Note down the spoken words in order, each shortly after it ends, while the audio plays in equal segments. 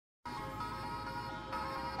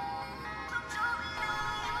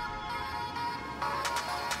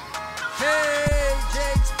Hey,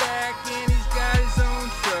 Jake's back and he's got his own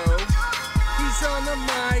show. He's on the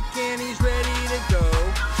mic and he's ready to go.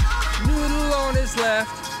 Noodle on his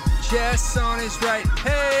left, Jess on his right.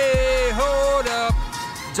 Hey, hold up,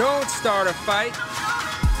 don't start a fight.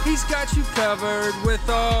 He's got you covered with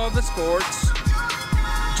all the sports.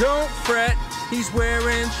 Don't fret, he's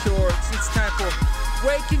wearing shorts. It's time for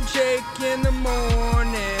Waking Jake in the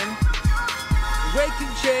morning,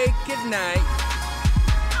 Waking Jake at night.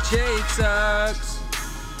 Jake sucks.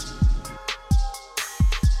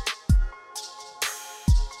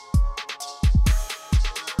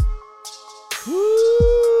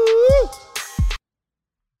 Woo!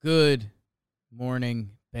 Good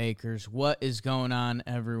morning, Bakers. What is going on,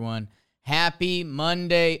 everyone? Happy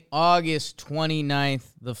Monday, August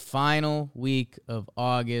 29th, the final week of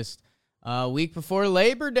August, week before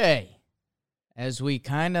Labor Day, as we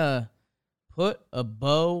kind of put a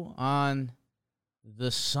bow on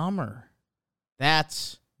the summer.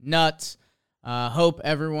 That's nuts. Hope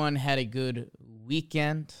everyone had a good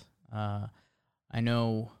weekend. I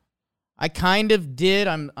know I kind of did.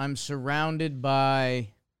 I'm surrounded by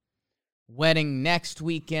wedding next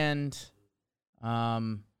weekend.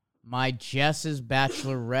 My Jess's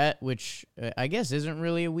bachelorette, which I guess isn't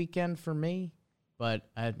really a weekend for me, but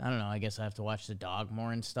I don't know. I guess I have to watch the dog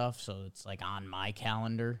more and stuff, so it's like on my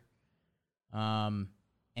calendar.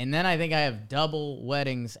 And then I think I have double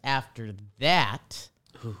weddings after that,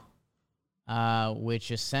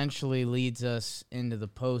 which essentially leads us into the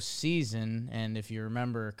postseason. And if you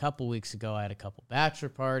remember, a couple weeks ago, I had a couple bachelor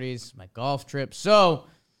parties, my golf trip. So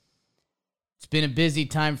it's been a busy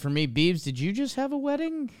time for me. Beebs, did you just have a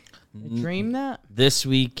wedding? Dream that? This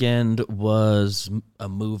weekend was a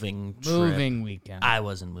moving trip. Moving weekend. I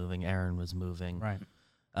wasn't moving. Aaron was moving. Right.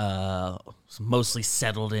 Mostly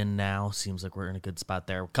settled in now. Seems like we're in a good spot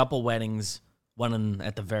there. A couple weddings, one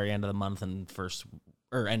at the very end of the month and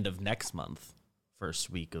end of next month. First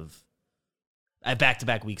week of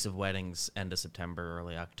back-to-back weeks of weddings, end of September,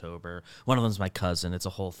 early October. One of them's my cousin. It's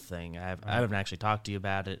a whole thing. I haven't actually talked to you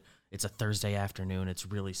about it. It's a Thursday afternoon. It's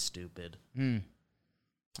really stupid. I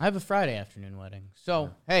have a Friday afternoon wedding.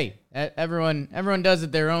 So, hey, everyone does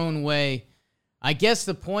it their own way. I guess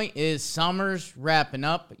the point is summer's wrapping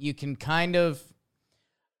up. You can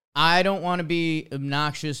I don't want to be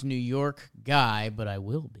obnoxious New York guy, but I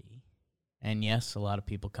will be. And yes, a lot of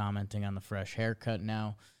people commenting on the fresh haircut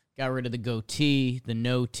now. Got rid of the goatee, the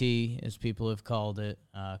no tee, as people have called it,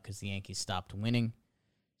 because the Yankees stopped winning.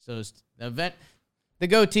 So the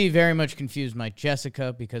goatee very much confused my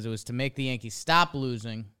Jessica because it was to make the Yankees stop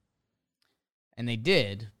losing, and they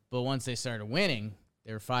did. But once they started winning,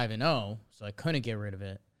 they were 5-0, so I couldn't get rid of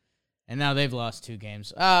it. And now they've lost 2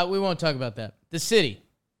 games. We won't talk about that. The city.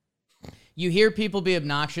 You hear people be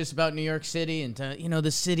obnoxious about New York City and,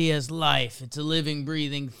 the city has life. It's a living,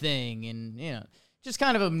 breathing thing. And, just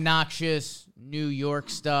kind of obnoxious New York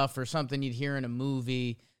stuff or something you'd hear in a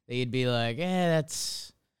movie that you'd be like,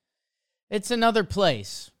 it's another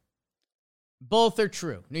place. Both are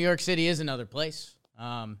true. New York City is another place.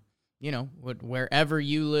 Wherever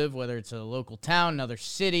you live, whether it's a local town, another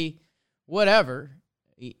city, whatever,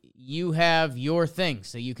 you have your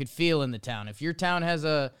things that you could feel in the town. If your town has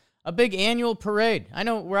a big annual parade, I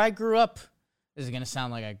know where I grew up, this is going to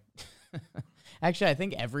sound like actually, I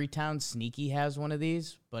think every town sneaky has one of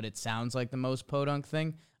these, but it sounds like the most podunk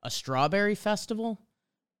thing. A strawberry festival?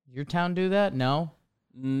 Your town do that? No?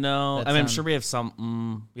 No. I'm sure we have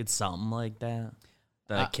something like that.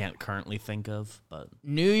 I can't currently think of, but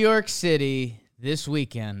New York City this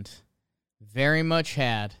weekend very much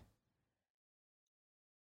had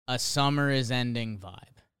a summer is ending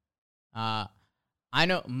vibe. I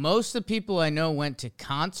know most of the people I know went to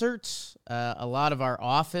concerts. A lot of our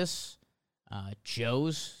office,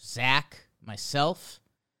 Joe's, Zach, myself.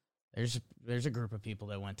 There's a group of people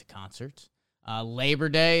that went to concerts. Labor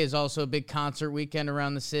Day is also a big concert weekend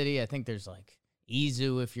around the city. I think there's like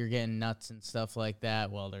Izu if you're getting nuts and stuff like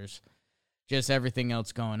that. Well, there's just everything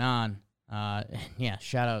else going on. Yeah,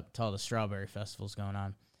 shout out to all the strawberry festivals going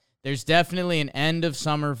on. There's definitely an end of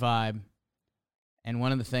summer vibe. And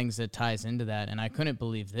one of the things that ties into that, and I couldn't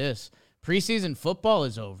believe this, preseason football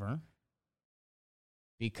is over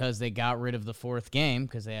because they got rid of the 4th game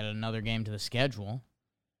because they had another game to the schedule.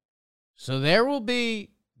 So there will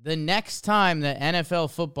be the next time that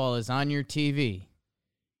NFL football is on your TV,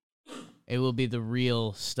 it will be the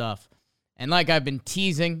real stuff. And like I've been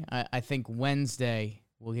teasing, I think Wednesday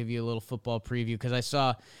we'll give you a little football preview because I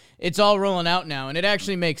saw it's all rolling out now, and it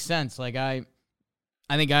actually makes sense. Like I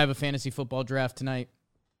think I have a fantasy football draft tonight.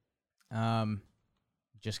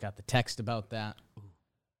 Just got the text about that.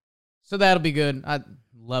 So that'll be good. I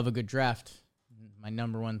love a good draft. My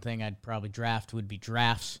number one thing I'd probably draft would be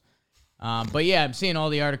drafts. But yeah, I'm seeing all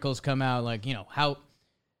the articles come out like, how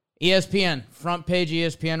ESPN, front page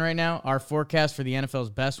ESPN right now, our forecast for the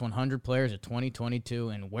NFL's best 100 players of 2022.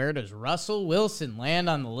 And where does Russell Wilson land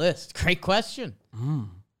on the list? Great question.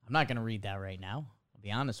 I'm not going to read that right now. I'll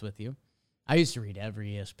be honest with you. I used to read every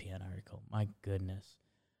ESPN article. My goodness.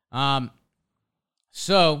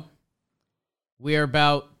 So we are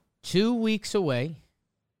about 2 weeks away,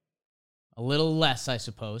 a little less, I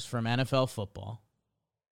suppose, from NFL football.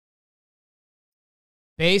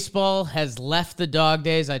 Baseball has left the dog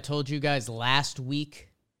days. I told you guys last week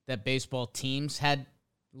that baseball teams had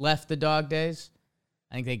left the dog days.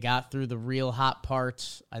 I think they got through the real hot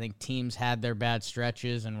parts. I think teams had their bad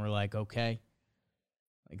stretches and were like, okay.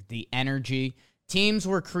 Like the energy. Teams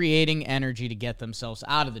were creating energy to get themselves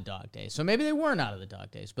out of the dog days. So maybe they weren't out of the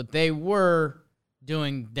dog days, but they were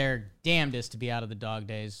doing their damnedest to be out of the dog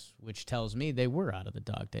days, which tells me they were out of the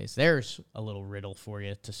dog days. There's a little riddle for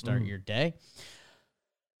you to start your day.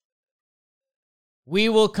 We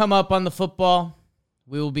will come up on the football.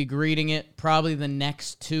 We will be greeting it probably the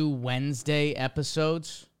next 2 Wednesday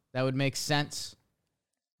episodes. That would make sense.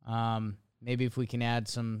 Maybe if we can add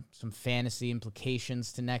some fantasy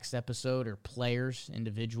implications to next episode or players,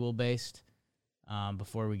 individual based,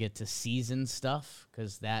 before we get to season stuff,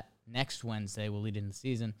 because that next Wednesday will lead into the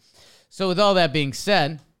season. So with all that being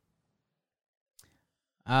said,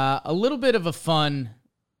 a little bit of a fun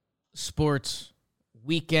sports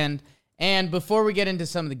weekend. And before we get into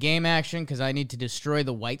some of the game action, because I need to destroy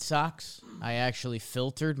the White Sox, I actually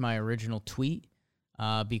filtered my original tweet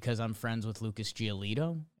because I'm friends with Lucas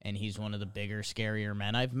Giolito, and he's one of the bigger, scarier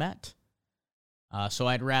men I've met. So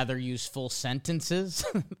I'd rather use full sentences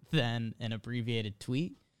than an abbreviated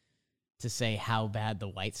tweet to say how bad the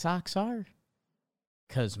White Sox are.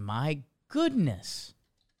 Because my goodness,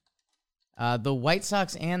 the White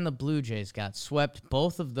Sox and the Blue Jays got swept.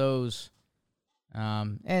 Both of those,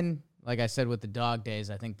 and like I said with the dog days,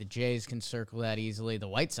 I think the Jays can circle that easily. The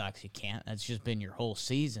White Sox, you can't. That's just been your whole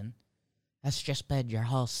season. That's just been your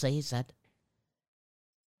whole season.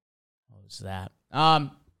 What was that?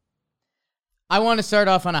 I want to start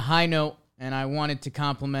off on a high note, and I wanted to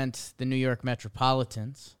compliment the New York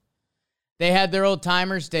Metropolitans. They had their Old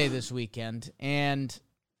Timers Day this weekend, and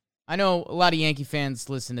I know a lot of Yankee fans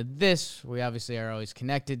listen to this. We obviously are always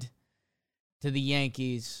connected to the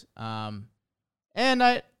Yankees. And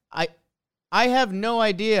I have no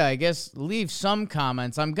idea. I guess leave some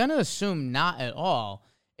comments. I'm going to assume not at all.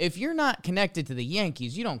 If you're not connected to the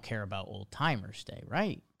Yankees, you don't care about Old Timers Day,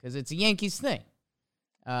 right? Because it's a Yankees thing.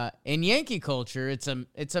 In Yankee culture, it's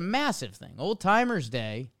a massive thing. Old Timers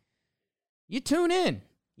Day, you tune in.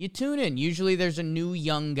 You tune in. Usually there's a new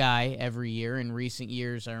young guy every year. In recent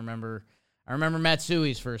years, I remember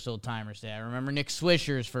Matsui's first Old Timers Day. I remember Nick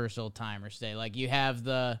Swisher's first Old Timers Day. Like, you have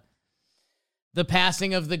the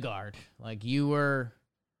passing of the guard. Like, you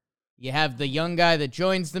have the young guy that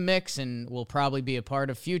joins the mix and will probably be a part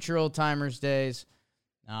of future Old Timers Days.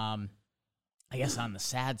 I guess on the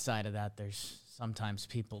sad side of that, there's sometimes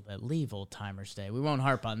people that leave Old Timers Day. We won't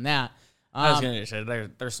harp on that. I was going to say,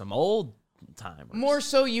 there's some old timers. More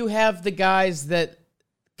so, you have the guys that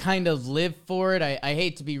kind of live for it. I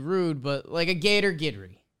hate to be rude, but like a Gator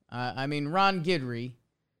Guidry. I mean, Ron Guidry,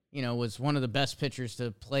 was one of the best pitchers to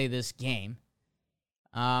play this game.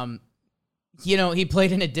 He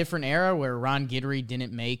played in a different era where Ron Guidry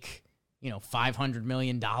didn't make, $500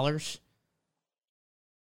 million.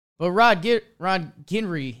 But Ron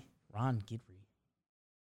Guidry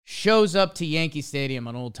shows up to Yankee Stadium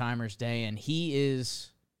on Old Timers Day, and he is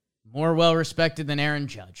more well-respected than Aaron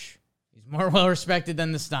Judge. He's more well-respected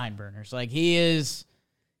than the Steinbrenners. Like, he is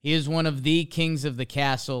one of the kings of the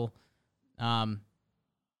castle.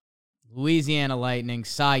 Louisiana Lightning,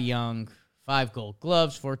 Cy Young, 5 Gold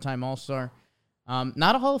Gloves, 4-time All-Star.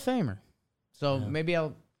 Not a Hall of Famer. So maybe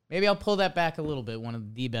I'll pull that back a little bit. One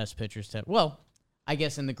of the best pitchers I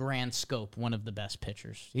guess in the grand scope, one of the best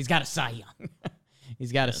pitchers. He's got a Cy Young.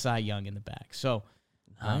 He's got a Cy Young in the back. So,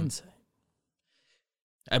 hindsight.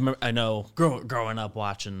 I know growing up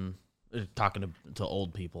talking to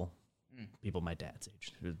old people, people my dad's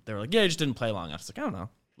age, they were like, yeah, he just didn't play long. I was like, I don't know.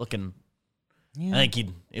 I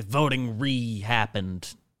think if voting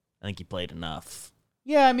happened, I think he played enough.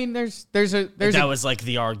 Yeah, I mean, there's that was like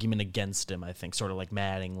the argument against him, I think, sort of like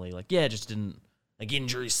Mattingly, like, yeah, just didn't, like,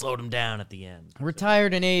 injury slowed him down at the end.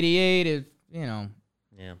 Retired in 88, Yeah.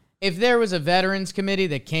 If there was a veterans committee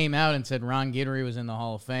that came out and said Ron Guidry was in the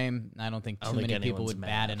Hall of Fame, I don't think too many people would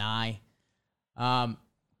bat an eye.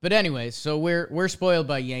 But anyways, so we're spoiled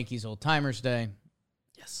by Yankees Old Timers Day.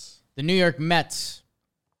 Yes. the New York Mets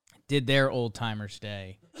did their Old Timers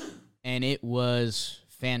Day, and it was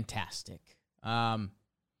fantastic. And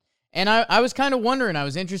I was kind of wondering, I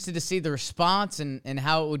was interested to see the response and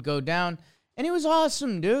how it would go down. And it was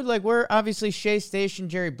awesome, dude. Like, we're obviously Shea Station,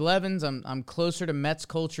 Jerry Blevins. I'm closer to Mets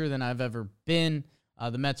culture than I've ever been.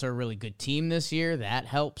 The Mets are a really good team this year. That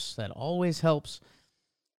helps. That always helps.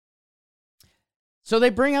 So they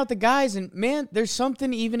bring out the guys, and man, there's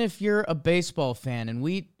something, even if you're a baseball fan, and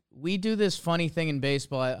we do this funny thing in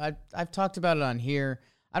baseball. I've talked about it on here.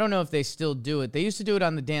 I don't know if they still do it. They used to do it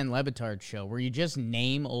on the Dan Le Batard show, where you just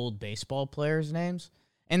name old baseball players' names.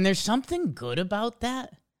 And there's something good about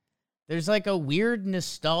that. There's like a weird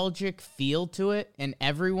nostalgic feel to it, and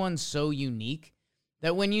everyone's so unique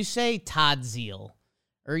that when you say Todd Zeal,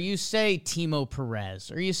 or you say Timo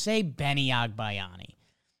Perez, or you say Benny Agbayani,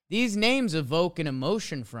 these names evoke an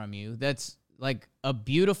emotion from you that's like a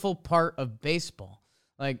beautiful part of baseball.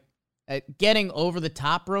 Like, getting over the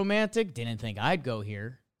top romantic, didn't think I'd go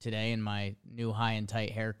here today in my new high and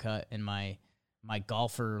tight haircut and my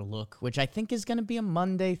golfer look, which I think is going to be a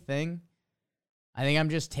Monday thing. I think I'm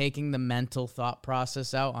just taking the mental thought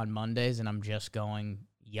process out on Mondays, and I'm just going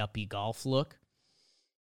yuppie golf look.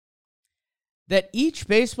 That each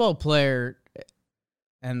baseball player,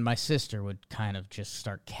 and my sister would kind of just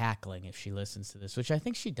start cackling if she listens to this, which I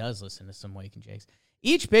think she does listen to some Wake and Jakes.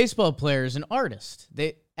 Each baseball player is an artist.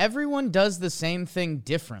 Everyone does the same thing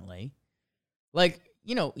differently. Like,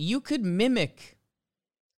 you know, you can mimic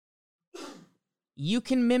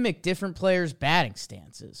different players' batting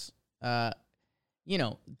stances. You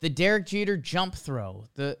know, the Derek Jeter jump throw,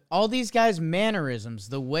 all these guys' mannerisms,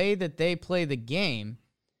 the way that they play the game.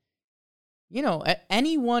 You know,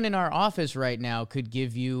 anyone in our office right now could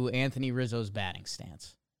give you Anthony Rizzo's batting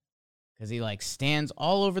stance, because he like stands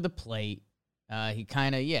all over the plate. He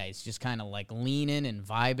kind of, he's just kind of like leaning and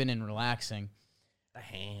vibing and relaxing. The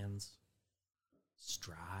hands,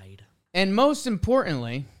 stride. And most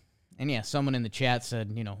importantly, and yeah, someone in the chat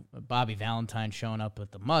said, you know, Bobby Valentine showing up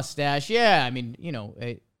with the mustache. Yeah, I mean, you know,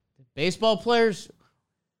 baseball players,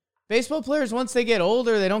 once they get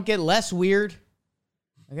older, they don't get less weird.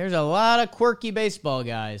 Like, there's a lot of quirky baseball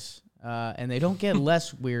guys, and they don't get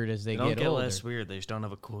less weird as they get older. They don't get less weird. They just don't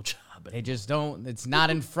have a cool job anymore. They just don't. It's not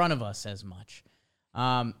in front of us as much.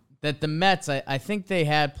 That the Mets, I think they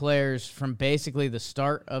had players from basically the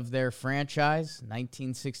start of their franchise,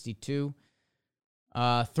 1962,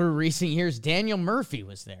 through recent years. Daniel Murphy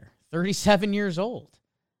was there, 37 years old.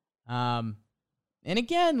 And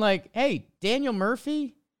again, like, hey, Daniel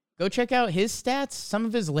Murphy, go check out his stats. Some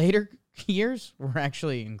of his later years were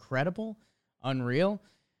actually incredible, unreal.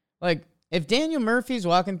 Like, if Daniel Murphy's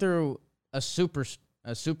walking through a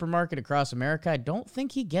supermarket across America, I don't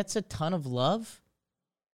think he gets a ton of love.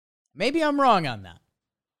 Maybe I'm wrong on that.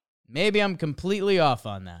 Maybe I'm completely off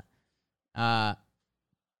on that.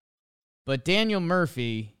 But Daniel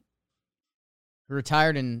Murphy, who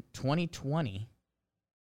retired in 2020,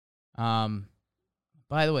 by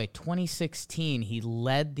the way, 2016, he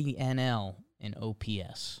led the NL in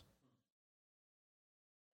OPS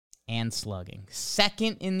and slugging.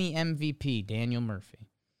 Second in the MVP, Daniel Murphy.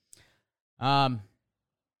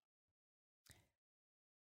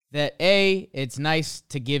 That A, it's nice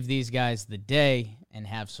to give these guys the day and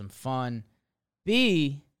have some fun.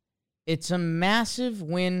 B, it's a massive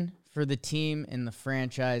win for the team and the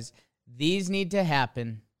franchise. These need to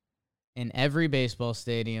happen in every baseball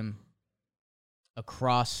stadium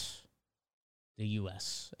across the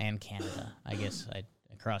U.S. and Canada, I guess,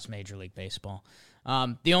 across Major League Baseball.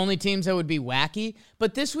 The only teams that would be wacky,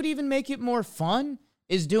 but this would even make it more fun,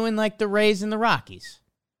 is doing like the Rays and the Rockies,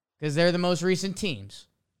 because they're the most recent teams.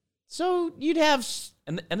 So you'd have...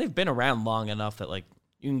 And they've been around long enough that, like,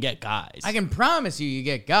 you can get guys. I can promise you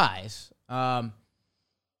get guys.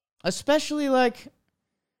 Especially, like,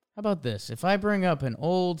 how about this? If I bring up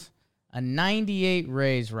a 98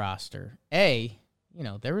 Rays roster, you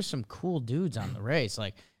know, there were some cool dudes on the Rays.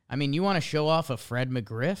 Like, I mean, you want to show off a Fred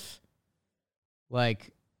McGriff?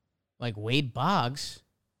 Like Wade Boggs?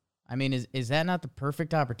 I mean, is that not the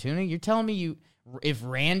perfect opportunity? You're telling me if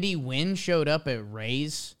Randy Wynn showed up at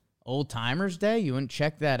Rays Old Timers Day, you wouldn't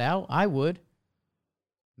check that out? I would.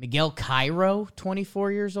 Miguel Cairo,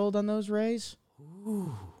 24 years old on those Rays.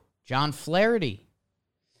 Ooh. John Flaherty.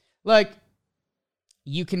 Like,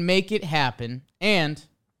 you can make it happen. And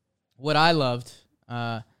what I loved,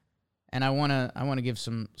 and I want to give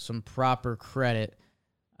some proper credit,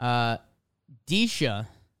 Disha,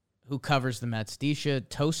 who covers the Mets, Disha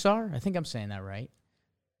Tosar, I think I'm saying that right.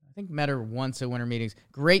 I think met her once at winter meetings.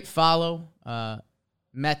 Great follow.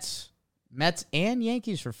 Mets Mets and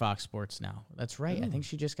Yankees for Fox Sports now. That's right. Ooh. I think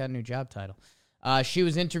she just got a new job title. She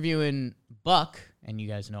was interviewing Buck, and you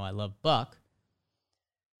guys know I love Buck.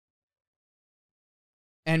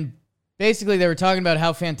 And basically they were talking about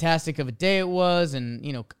how fantastic of a day it was and,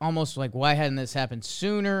 you know, almost like why hadn't this happened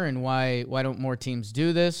sooner and why don't more teams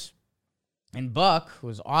do this? And Buck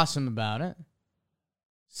was awesome about it.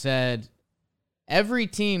 Said every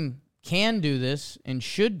team can do this and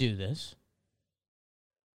should do this,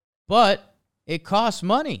 but it costs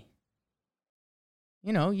money.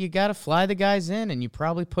 You know, you got to fly the guys in and you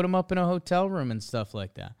probably put them up in a hotel room and stuff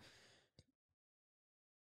like that.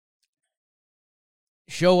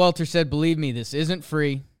 Showalter said, believe me, this isn't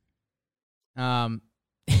free.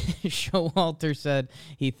 Showalter said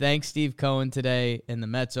he thanked Steve Cohen today and the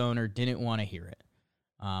Mets owner didn't want to hear it.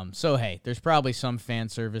 So, hey, there's probably some fan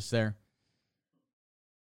service there.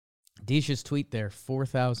 Disha's tweet there,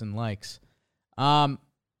 4,000 likes.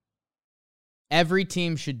 Every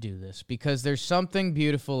team should do this because there's something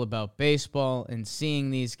beautiful about baseball and seeing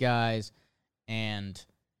these guys and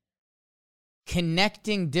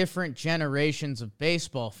connecting different generations of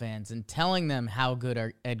baseball fans and telling them how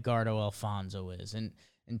good Edgardo Alfonso is and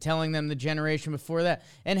telling them the generation before that.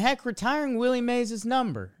 And heck, retiring Willie Mays'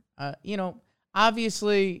 number. You know,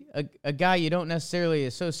 obviously a guy you don't necessarily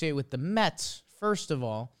associate with the Mets, first of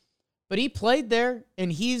all, but he played there and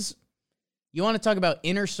he's, you want to talk about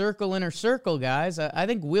inner circle, guys. I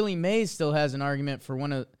think Willie Mays still has an argument for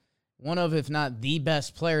one of, if not the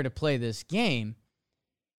best player to play this game.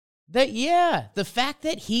 That, yeah, the fact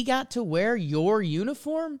that he got to wear your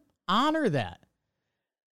uniform, honor that.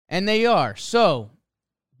 And they are. So,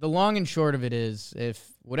 the long and short of it is, if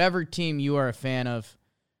whatever team you are a fan of,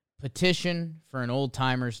 petition for an Old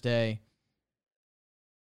Timers Day,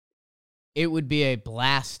 it would be a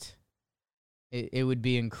blast. It would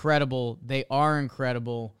be incredible. They are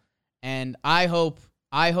incredible. And I hope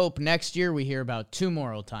next year we hear about 2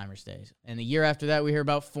 more Old Timers Days. And the year after that we hear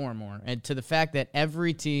about 4 more. And to the fact that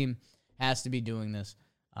every team has to be doing this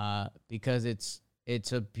because it's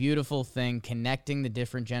a beautiful thing, connecting the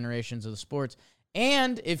different generations of the sports.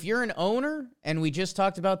 And if you're an owner, and we just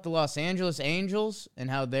talked about the Los Angeles Angels and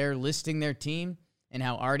how they're listing their team and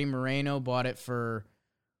how Artie Moreno bought it for,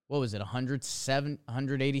 what was it,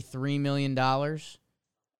 $183 million?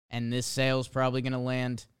 And this sale's probably going to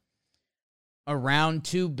land around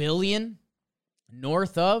 $2 billion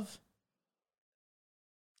north of.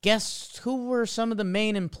 Guess who were some of the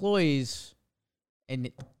main employees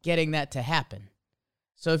in getting that to happen?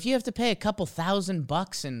 So if you have to pay a couple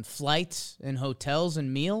 $1,000 in flights and hotels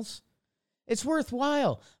and meals, it's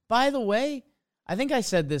worthwhile. By the way, I think I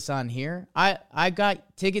said this on here. I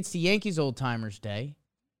got tickets to Yankees Old Timers Day.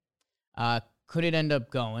 Couldn't end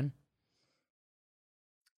up going.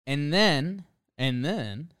 And then,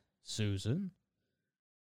 Susan,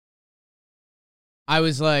 I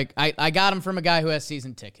was like, I got them from a guy who has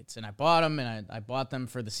season tickets, and I bought them, and I bought them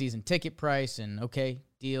for the season ticket price, and okay,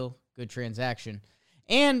 deal, good transaction.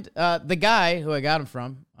 And the guy who I got them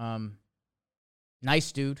from,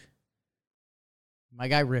 nice dude, my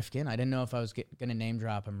guy Rifkin. I didn't know if I was going to name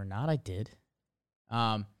drop him or not. I did.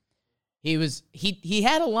 He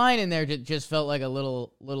had a line in there that just felt like a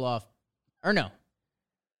little off, or no.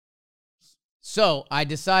 So I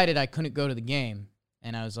decided I couldn't go to the game,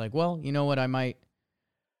 and I was like, well, you know what, I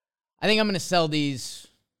think I'm going to sell these.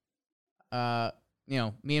 Me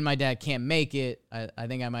and my dad can't make it. I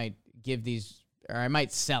think I might give these, or I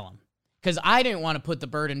might sell them. Because I didn't want to put the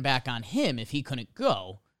burden back on him if he couldn't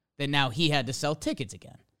go, that now he had to sell tickets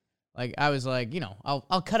again. Like, I was like,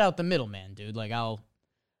 I'll cut out the middleman, dude. Like, I'll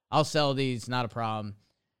sell these, not a problem.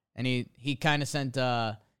 And he kind of sent,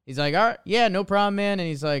 he's like, all right, yeah, no problem, man. And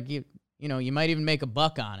he's like, you might even make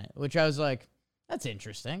 $1 on it, which I was like, that's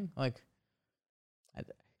interesting. Like,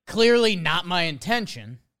 clearly not my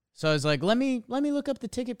intention. So I was like, let me look up the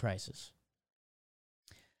ticket prices.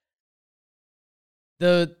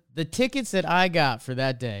 The tickets that I got for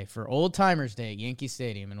that day, for Old Timers Day at Yankee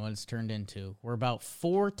Stadium and what it's turned into, were about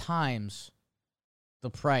 4 times the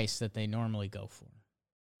price that they normally go for.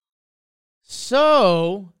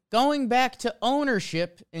 So, going back to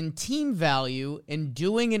ownership and team value and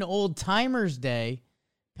doing an Old Timers Day,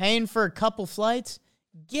 paying for a couple flights,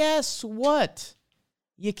 guess what?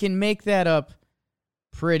 You can make that up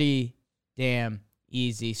pretty damn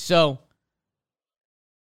easy. So,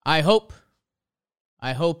 I hope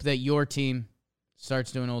that your team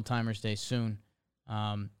starts doing Old Timers Day soon.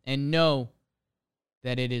 And know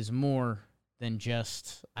that it is more than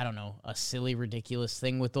just, I don't know, a silly, ridiculous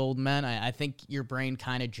thing with old men. I think your brain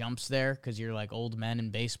kind of jumps there because you're like old men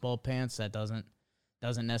in baseball pants. That doesn't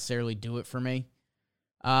necessarily do it for me.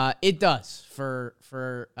 It does for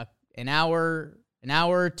an hour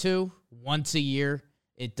or two once a year.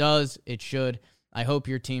 It does. It should. I hope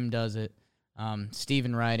your team does it.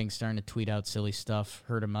 Steven Riding starting to tweet out silly stuff.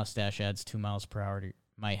 Heard a mustache adds 2 miles per hour.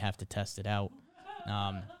 Might have to test it out.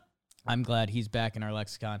 I'm glad he's back in our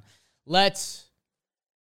lexicon. Let's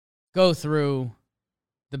go through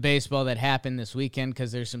the baseball that happened this weekend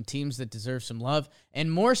because there's some teams that deserve some love.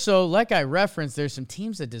 And more so, like I referenced, there's some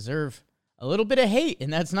teams that deserve a little bit of hate.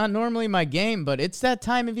 And that's not normally my game, but it's that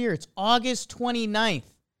time of year. It's August 29th.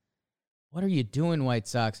 What are you doing, White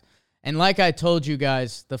Sox? And like I told you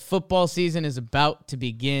guys, the football season is about to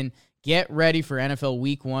begin. Get ready for NFL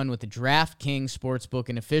Week 1 with the DraftKings Sportsbook,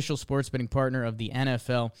 an official sports betting partner of the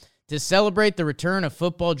NFL. To celebrate the return of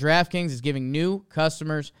football, DraftKings is giving new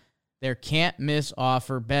customers their can't-miss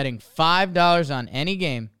offer, betting $5 on any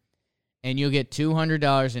game, and you'll get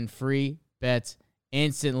 $200 in free bets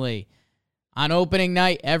instantly. On opening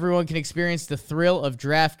night, everyone can experience the thrill of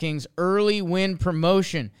DraftKings early win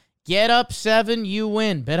promotion. Get up 7, you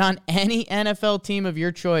win. Bet on any NFL team of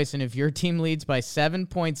your choice, and if your team leads by 7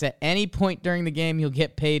 points at any point during the game, you'll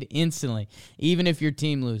get paid instantly, even if your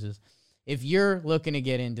team loses. If you're looking to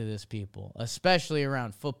get into this, people, especially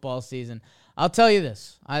around football season, I'll tell you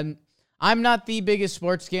this. I'm not the biggest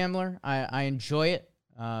sports gambler. I enjoy it.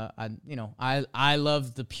 I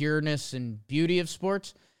love the pureness and beauty of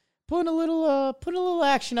sports. Putting a little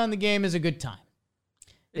action on the game is a good time.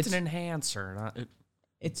 It's an enhancer, not.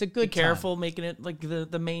 It's a good Be careful making it like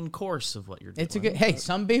the main course of what you're doing. It's a good. Hey,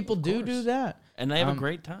 some people do that, and they have a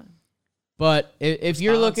great time. But if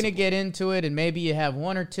you're looking to get into it, and maybe you have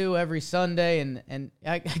 1 or 2 every Sunday, and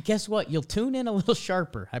I guess what, you'll tune in a little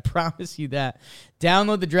sharper. I promise you that.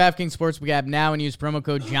 Download the DraftKings Sportsbook app now and use promo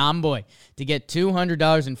code JOHNBOY to get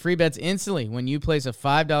 $200 in free bets instantly when you place a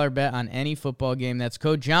 $5 bet on any football game. That's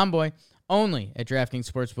code JOHNBOY. Only at DraftKings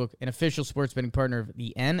Sportsbook, an official sports betting partner of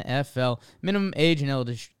the NFL. Minimum age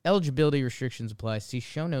and eligibility restrictions apply. See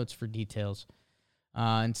show notes for details.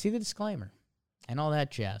 And see the disclaimer and all that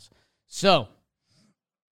jazz. So,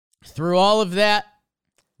 through all of that,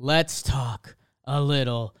 let's talk a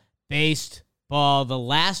little baseball. The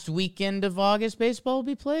last weekend of August, baseball will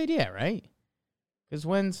be played? Yeah, right? Because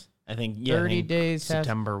when's... I think 30 days.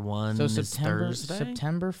 September 1 so is September, Thursday.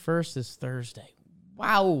 September 1st is Thursday.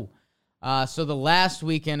 Wow. So the last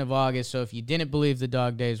weekend of August, so if you didn't believe the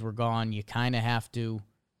dog days were gone, you kind of have to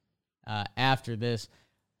after this.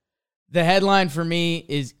 The headline for me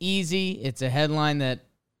is easy. It's a headline that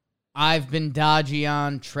I've been dodgy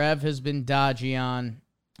on. Trev has been dodgy on.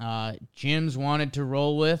 Jim's wanted to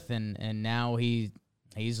roll with, and now he's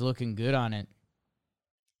looking good on it.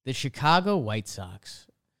 The Chicago White Sox.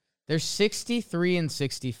 They're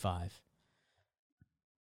 63-65.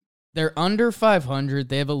 They're under 500.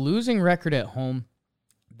 They have a losing record at home.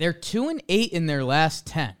 They're 2-8 in their last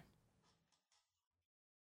 10.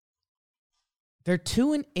 They're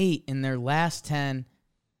 2-8 in their last 10,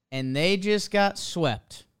 and they just got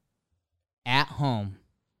swept at home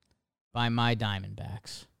by my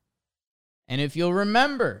Diamondbacks. And if you'll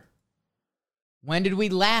remember, when did we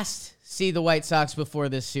last see the White Sox before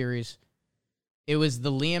this series? It was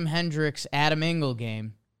the Liam Hendriks Adam Engel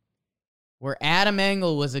game, where Adam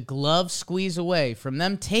Engel was a glove squeeze away from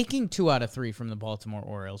them taking 2 out of 3 from the Baltimore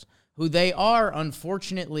Orioles, who they are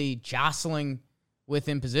unfortunately jostling with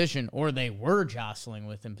in position, or they were jostling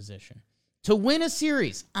with in position, to win a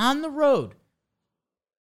series on the road.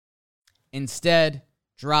 Instead,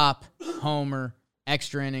 drop, homer,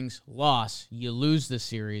 extra innings, loss, you lose the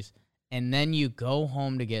series, and then you go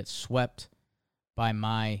home to get swept by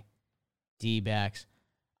my D-backs.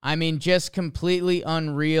 I mean, just completely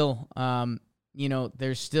unreal.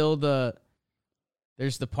 There's the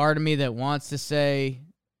part of me that wants to say,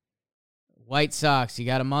 White Sox, you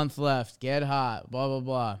got a month left, get hot, blah, blah,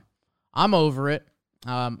 blah. I'm over it.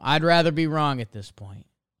 I'd rather be wrong at this point.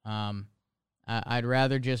 I'd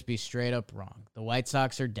rather just be straight up wrong. The White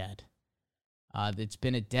Sox are dead. It's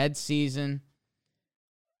been a dead season.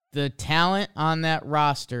 The talent on that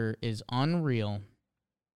roster is unreal.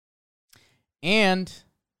 And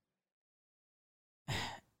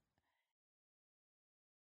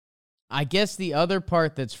I guess the other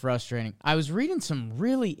part that's frustrating, I was reading some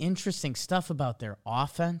really interesting stuff about their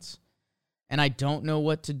offense, and I don't know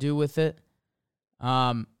what to do with it.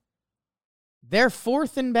 They're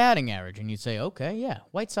 4th in batting average, and you'd say, okay, yeah,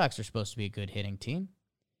 White Sox are supposed to be a good hitting team.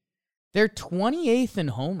 They're 28th in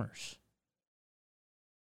homers.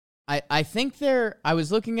 I think I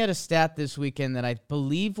was looking at a stat this weekend that I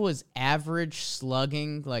believe was average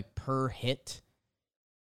slugging, like per hit.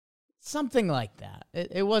 Something like that.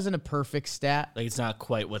 It wasn't a perfect stat. Like, it's not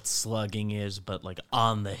quite what slugging is, but like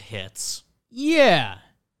on the hits. Yeah.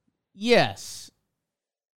 Yes.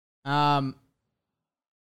 And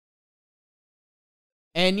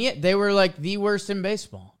yet they were like the worst in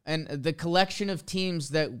baseball. And the collection of teams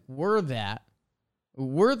that were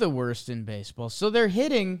the worst in baseball. So they're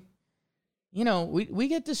hitting, we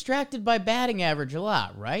get distracted by batting average a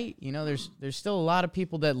lot, right? There's still a lot of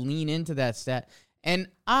people that lean into that stat. And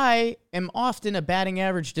I am often a batting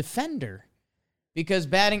average defender because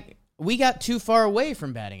we got too far away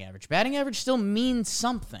from batting average. Batting average still means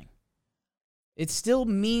something. It still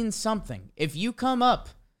means something. If you come up,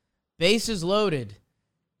 bases loaded,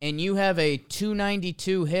 and you have a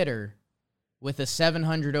 292 hitter with a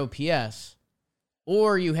 700 OPS,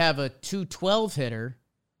 or you have a 212 hitter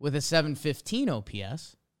with a 715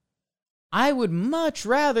 OPS, I would much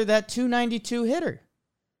rather that 292 hitter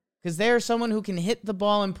because they are someone who can hit the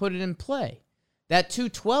ball and put it in play. That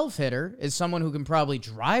 212 hitter is someone who can probably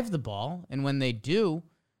drive the ball, and when they do,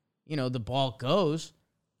 the ball goes.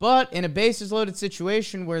 But in a bases-loaded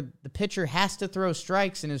situation where the pitcher has to throw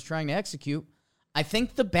strikes and is trying to execute, I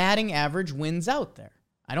think the batting average wins out there.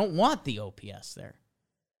 I don't want the OPS there.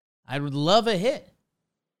 I would love a hit.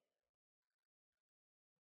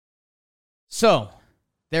 So,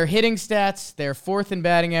 their hitting stats, they're 4th in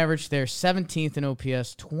batting average, they're 17th in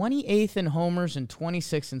OPS, 28th in homers, and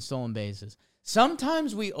 26th in stolen bases.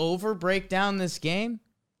 Sometimes we over-break down this game.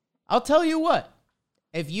 I'll tell you what.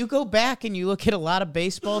 If you go back and you look at a lot of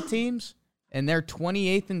baseball teams, and they're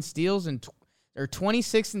 28th in steals or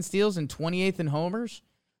 26th in steals and 28th in homers,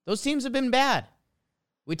 those teams have been bad.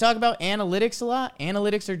 We talk about analytics a lot.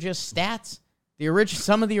 Analytics are just stats.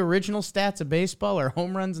 Some of the original stats of baseball are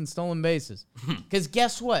home runs and stolen bases. Because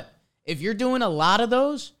guess what? If you're doing a lot of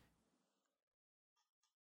those,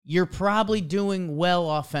 you're probably doing well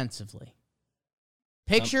offensively.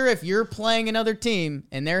 Picture if you're playing another team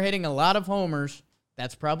and they're hitting a lot of homers.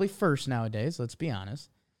 That's probably first nowadays, let's be honest.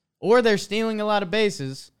 Or they're stealing a lot of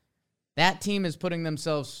bases. That team is putting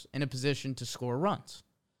themselves in a position to score runs.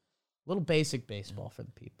 A little basic baseball for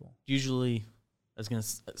the people. Usually, I was going to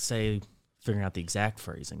say figuring out the exact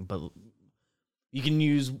phrasing, but you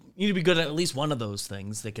need to be good at least one of those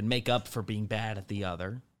things that can make up for being bad at the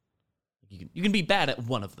other. You can be bad at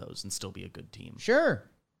one of those and still be a good team. Sure.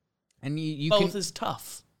 And both is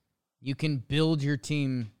tough. You can build your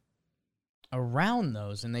team around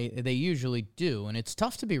those, and they usually do, and it's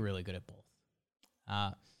tough to be really good at both.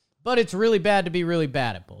 But it's really bad to be really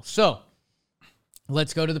bad at both. So,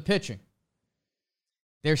 let's go to the pitching.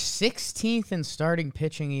 They're 16th in starting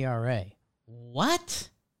pitching ERA. What?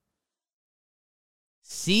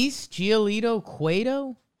 Cease, Giolito,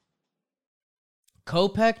 Cueto?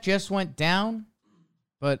 Kopech just went down,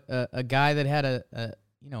 but a guy that had a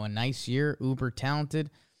nice year, uber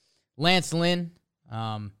talented. Lance Lynn,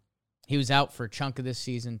 he was out for a chunk of this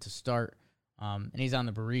season to start, and he's on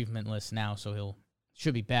the bereavement list now, so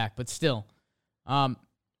should be back. But still, Liam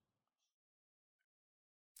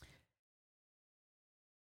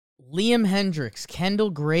Hendricks,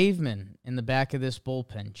 Kendall Graveman in the back of this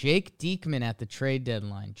bullpen, Jake Diekman at the trade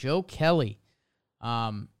deadline, Joe Kelly,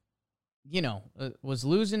 was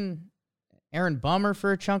losing Aaron Bummer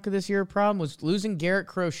for a chunk of this year a problem, was losing Garrett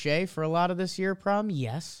Crochet for a lot of this year a problem,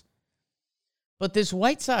 yes. But this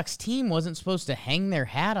White Sox team wasn't supposed to hang their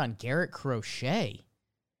hat on Garrett Crochet.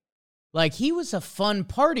 Like, he was a fun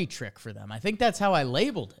party trick for them. I think that's how I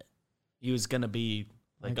labeled it. He was going to be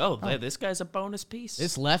this guy's a bonus piece.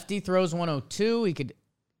 This lefty throws 102.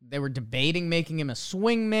 They were debating making him a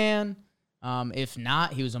swing man. If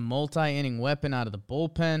not, he was a multi-inning weapon out of the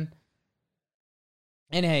bullpen.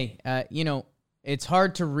 And hey, it's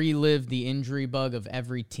hard to relive the injury bug of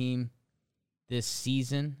every team this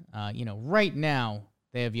season. Right now,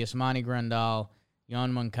 they have Yasmani Grandal,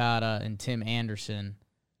 Yohan Moncada, and Tim Anderson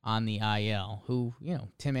on the IL, who,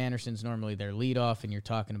 Tim Anderson's normally their leadoff, and you're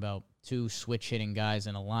talking about two switch-hitting guys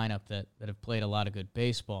in a lineup that have played a lot of good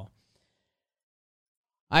baseball.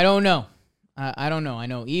 I don't know. I don't know. I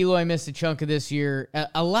know Eloy missed a chunk of this year.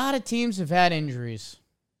 A lot of teams have had injuries.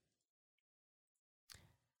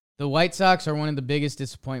 The White Sox are one of the biggest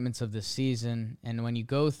disappointments of this season, and when you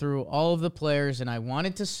go through all of the players, and I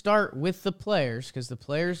wanted to start with the players, because the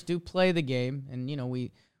players do play the game, and,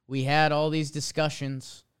 we had all these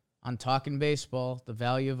discussions on Talking Baseball, the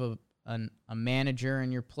value of a manager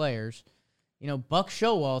and your players. Buck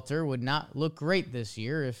Showalter would not look great this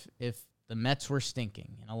year if the Mets were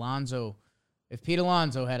stinking. And if Pete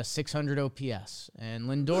Alonso had a 600 OPS and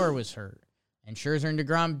Lindor was hurt and Scherzer and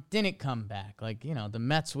DeGrom didn't come back, the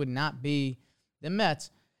Mets would not be the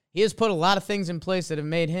Mets. he has put a lot of things in place that have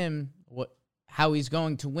made him how he's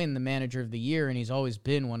going to win the Manager of the Year, and he's always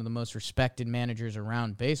been one of the most respected managers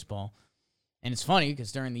around baseball. And it's funny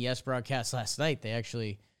because during the Yes broadcast last night, they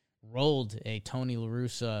actually rolled a Tony La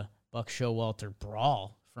Russa, Buck Showalter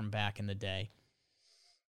brawl from back in the day.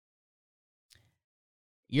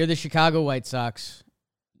 You're the Chicago White Sox.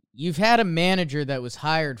 You've had a manager that was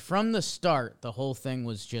hired from the start. The whole thing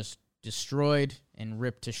was just destroyed and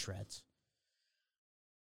ripped to shreds.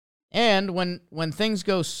 And when things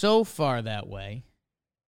go so far that way,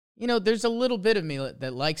 there's a little bit of me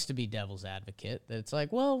that likes to be devil's advocate. That it's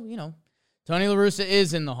like, well, Tony La Russa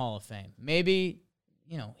is in the Hall of Fame. Maybe,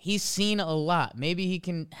 he's seen a lot. Maybe he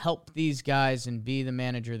can help these guys and be the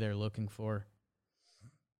manager they're looking for.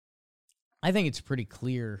 I think it's pretty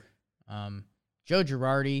clear. Joe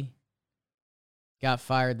Girardi got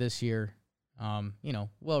fired this year.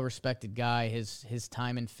 Well-respected guy. His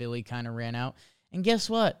time in Philly kind of ran out. And guess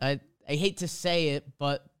what? I hate to say it,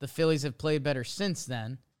 but the Phillies have played better since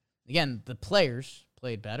then. Again, the players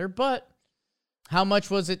played better, but how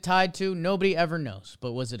much was it tied to? Nobody ever knows.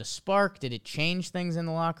 But was it a spark? Did it change things in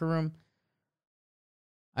the locker room?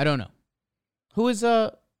 I don't know. Who is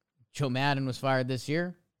Joe Maddon was fired this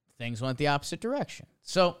year. Things went the opposite direction.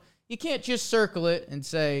 So you can't just circle it and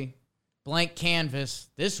say, blank canvas,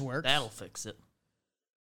 this works. That'll fix it.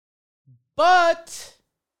 But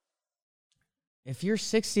if you're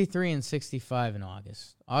 63 and 65 in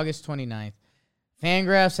August 29th,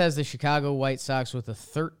 Fangraphs has the Chicago White Sox with a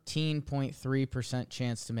 13.3%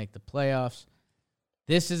 chance to make the playoffs.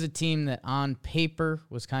 This is a team that on paper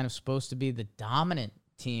was kind of supposed to be the dominant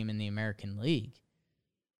team in the American League.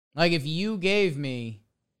 Like if you gave me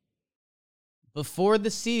before the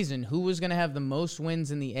season who was going to have the most wins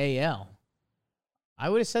in the AL, I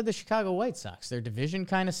would have said the Chicago White Sox. Their division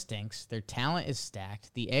kind of stinks. Their talent is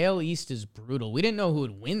stacked. The AL East is brutal. We didn't know who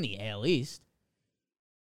would win the AL East.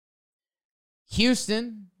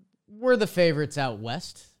 Houston were the favorites out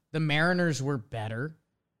west. The Mariners were better.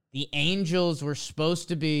 The Angels were supposed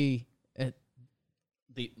to be...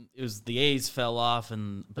 The A's fell off,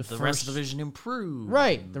 but the rest of the division improved.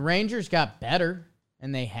 Right. The Rangers got better,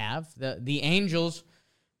 and they have. The Angels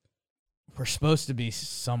were supposed to be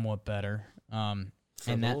somewhat better.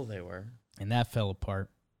 They were. And that fell apart.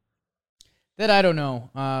 That I don't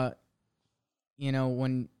know.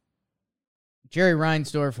 When Jerry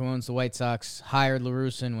Reinsdorf, who owns the White Sox, hired La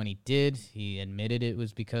Russa, and when he did, he admitted it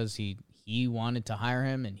was because he wanted to hire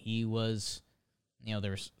him, and he was,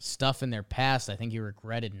 there was stuff in their past. I think he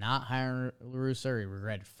regretted not hiring La Russa, or he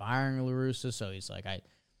regretted firing La Russa, so he's like,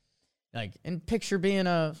 and picture being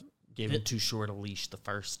Gave him too short a leash the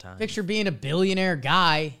first time. Picture being a billionaire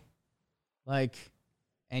guy,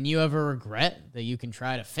 and you have a regret that you can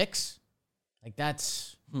try to fix.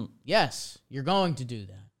 That's, yes, you're going to do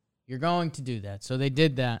that. You're going to do that. So they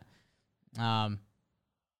did that. I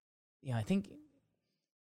think,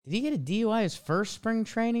 did he get a DUI his first spring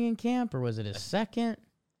training in camp, or was it his second,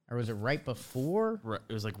 or was it right before?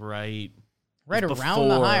 It was right around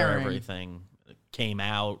the hiring. Everything came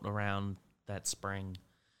out around that spring,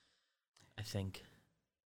 I think.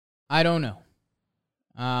 I don't know.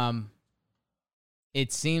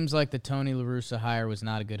 It seems like the Tony La Russa hire was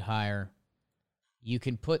not a good hire. You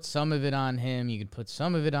can put some of it on him. You can put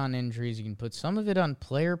some of it on injuries. You can put some of it on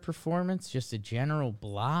player performance, just a general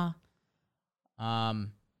blah.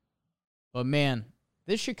 But, man,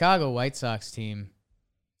 this Chicago White Sox team,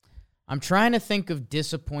 I'm trying to think of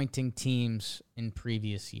disappointing teams in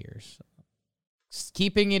previous years.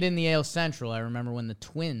 Keeping it in the AL Central, I remember when the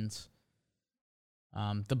Twins,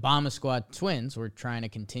 the Bomba Squad Twins, were trying to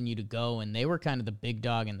continue to go, and they were kind of the big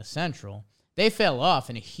dog in the Central. They fell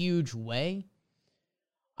off in a huge way.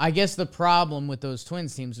 I guess the problem with those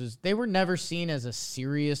Twins teams was they were never seen as a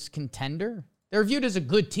serious contender. They were viewed as a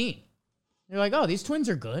good team. They're like, oh, these Twins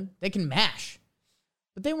are good. They can mash.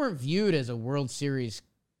 But they weren't viewed as a World Series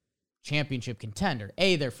championship contender.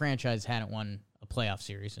 Their franchise hadn't won a playoff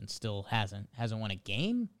series and still hasn't won a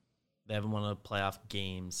game. They haven't won a playoff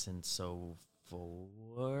game since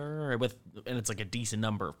 2004, and it's like a decent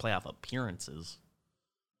number of playoff appearances.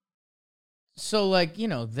 So,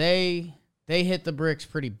 they hit the bricks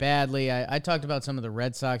pretty badly. I talked about some of the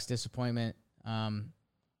Red Sox disappointment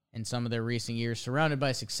in some of their recent years, surrounded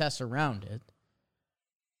by success around it.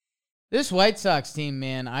 This White Sox team,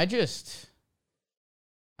 man,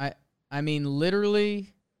 literally,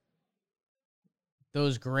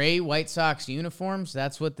 those gray White Sox uniforms,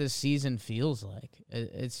 that's what this season feels like.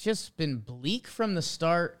 It's just been bleak from the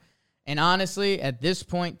start. And honestly, at this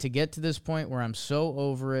point, to get to this point where I'm so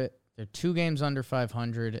over it, they're 2 games under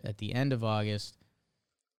 500 at the end of August.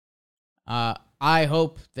 I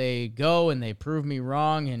hope they go and they prove me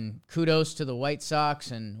wrong, and kudos to the White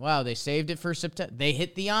Sox. And, wow, they saved it for September. They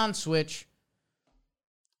hit the on switch.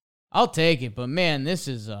 I'll take it, but, man, this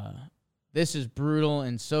is brutal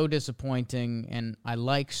and so disappointing, and I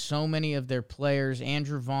like so many of their players.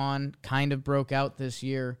 Andrew Vaughn kind of broke out this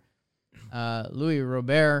year. Louis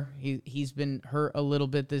Robert, he's been hurt a little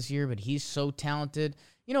bit this year, but he's so talented.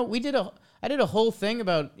 You know, I did a whole thing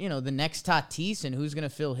about, you know, the next Tatis and who's going to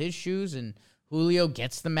fill his shoes, and Julio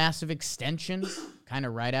gets the massive extension kind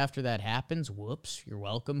of right after that happens. Whoops, you're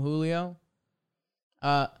welcome, Julio.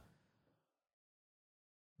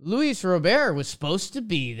 Luis Robert was supposed to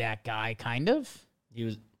be that guy, kind of. He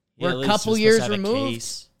was. We're a couple years removed.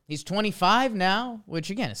 He's 25 now, which,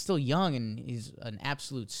 again, is still young, and he's an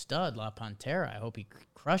absolute stud, La Pantera. I hope he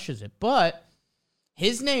crushes it. But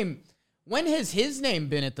his name, when has his name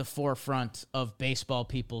been at the forefront of baseball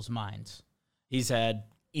people's minds? He's had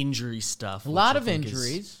injury stuff. A lot of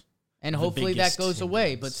injuries, and hopefully that goes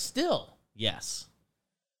away, but still. Yes.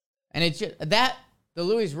 And it's just that. The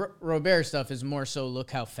Luis Robert stuff is more so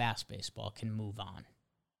look how fast baseball can move on.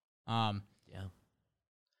 Yeah.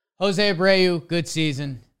 Jose Abreu, good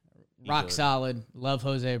season. Rock solid. Love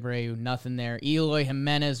Jose Abreu. Nothing there. Eloy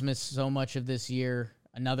Jimenez missed so much of this year.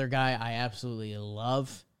 Another guy I absolutely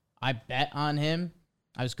love. I bet on him.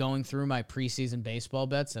 I was going through my preseason baseball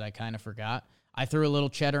bets that I kind of forgot. I threw a little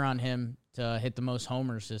cheddar on him to hit the most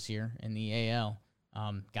homers this year in the AL.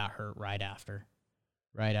 Got hurt right after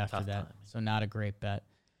Tough that. timing. So not a great bet.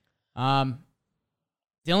 Dylan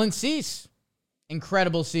Cease,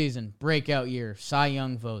 incredible season. Breakout year. Cy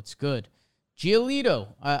Young votes. Good. Giolito,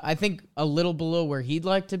 I think a little below where he'd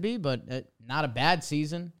like to be, but not a bad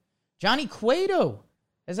season. Johnny Cueto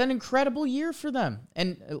has an incredible year for them,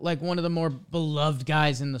 and like one of the more beloved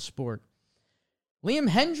guys in the sport. Liam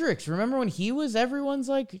Hendricks, remember when he was everyone's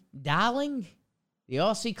like darling? The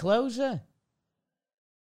Aussie closer.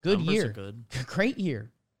 Good Numbers year. are good. Great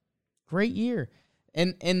year. Great year.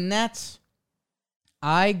 And that's,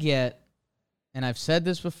 I get, and I've said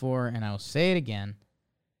this before, and I'll say it again,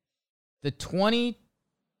 the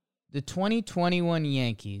 2021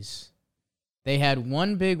 Yankees, they had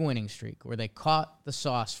one big winning streak where they caught the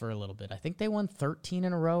sauce for a little bit. I think they won 13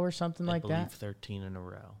 in a row or something like that. I believe 13 in a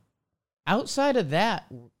row. Outside of that,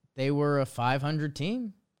 they were a 500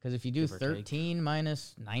 team. Because if you do Give or 13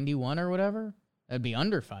 minus 91 or whatever, that'd be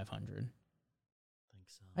under 500. I think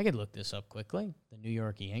so. I could look this up quickly. The New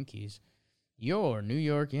York Yankees. Your New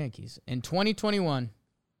York Yankees. In 2021,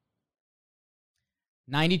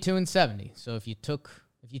 92 and 70. So if you took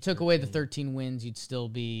away the 13 wins, you'd still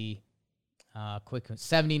be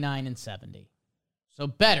 79 and 70. So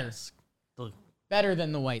better. Better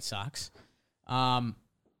than the White Sox. The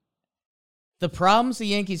problems the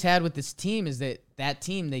Yankees had with this team is that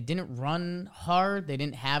team, they didn't run hard. They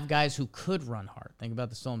didn't have guys who could run hard. Think about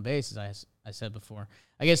the stolen bases, I said before.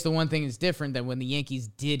 I guess the one thing is different that when the Yankees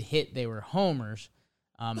did hit, they were homers.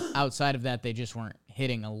 Outside of that, they just weren't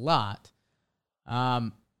hitting a lot.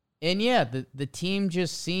 And yeah, the team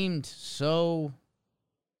just seemed so...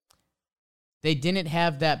 They didn't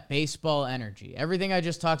have that baseball energy. Everything I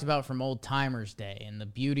just talked about from Old Timers Day and the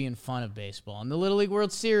beauty and fun of baseball and the Little League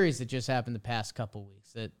World Series that just happened the past couple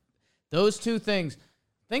weeks. That those two things.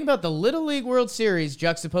 Think about the Little League World Series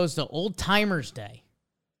juxtaposed to Old Timers Day.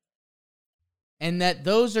 And that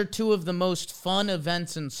those are two of the most fun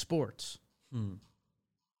events in sports.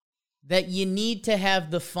 That you need to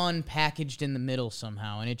have the fun packaged in the middle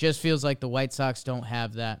somehow. And it just feels like the White Sox don't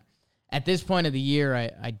have that. At this point of the year,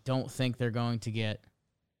 I don't think they're going to get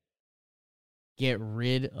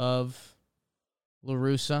rid of La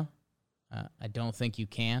Russa. I don't think you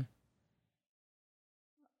can.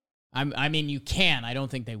 I mean, you can. I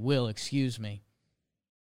don't think they will, excuse me.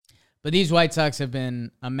 But these White Sox have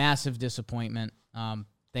been a massive disappointment.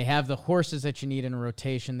 They have the horses that you need in a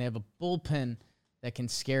rotation. They have a bullpen that can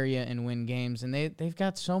scare you and win games. And they've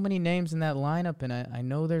got so many names in that lineup, and I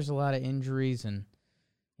know there's a lot of injuries and...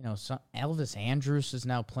 You know, Elvis Andrus is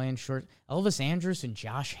now playing short. Elvis Andrus and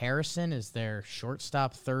Josh Harrison is their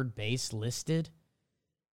shortstop third base listed.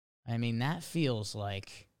 I mean, that feels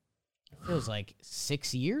like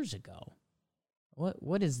 6 years ago.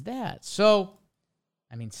 What is that? So,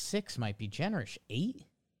 I mean, 6 might be generous. 8?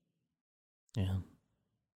 Yeah.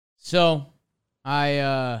 So,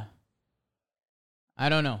 I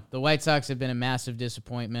don't know. The White Sox have been a massive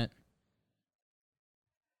disappointment.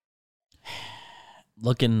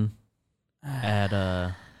 Looking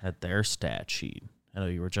at their stat sheet, I know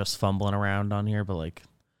you were just fumbling around on here, but like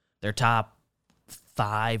their top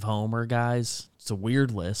 5 homer guys, it's a weird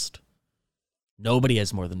list. Nobody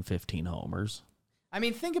has more than 15 homers. I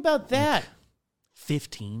mean, think about that.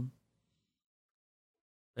 15.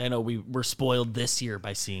 I know we were spoiled this year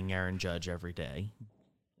by seeing Aaron Judge every day.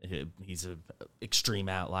 He's an extreme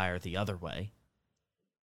outlier the other way.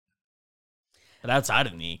 But outside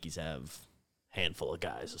of the Yankees have a handful of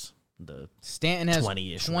guys. Stanton has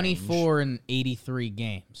 24 range. and 83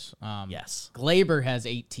 games. Yes. Glaber has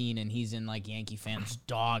 18, and he's in like Yankee fans'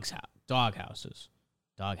 doghouses.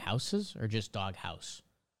 Doghouses or just doghouse?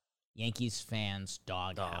 Yankees fans'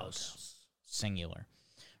 doghouse. Singular.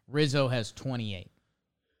 Rizzo has 28.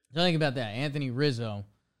 So think about that. Anthony Rizzo,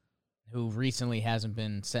 who recently hasn't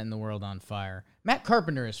been setting the world on fire. Matt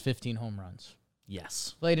Carpenter has 15 home runs.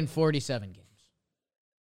 Yes. Played in 47 games.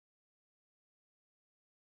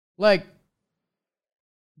 Like,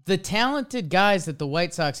 the talented guys that the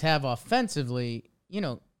White Sox have offensively,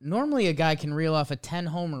 normally a guy can reel off a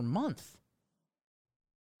 10-homer month.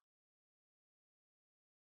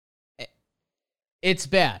 It's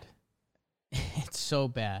bad. It's so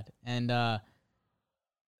bad. And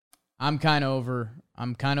I'm kind of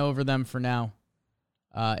over them for now.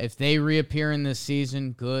 If they reappear in this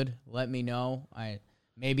season, good. Let me know.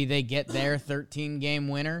 Maybe they get their 13-game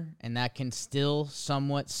winner, and that can still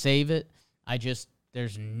somewhat save it.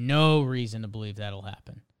 There's no reason to believe that'll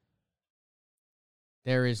happen.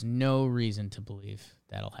 There is no reason to believe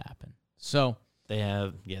that'll happen. So they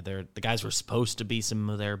have, the guys were supposed to be some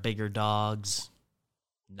of their bigger dogs,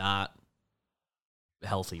 not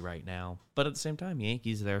healthy right now. But at the same time,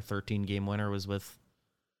 Yankees, their 13-game winner was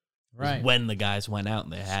when the guys went out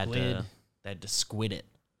and they had to squid it.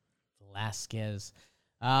 Velasquez.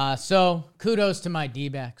 So kudos to my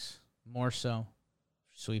D-backs, more so,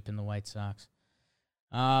 sweeping the White Sox.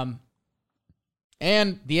 And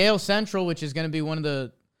the AL Central, which is going to be one of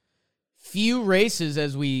the few races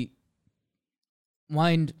as we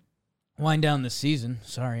wind down the season.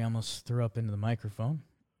 Sorry, I almost threw up into the microphone.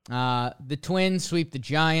 The Twins sweep the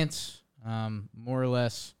Giants, more or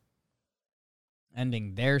less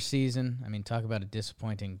ending their season. I mean, talk about a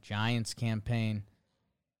disappointing Giants campaign.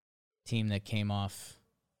 Team that came off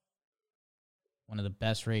one of the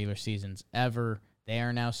best regular seasons ever. They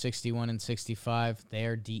are now 61 and 65. They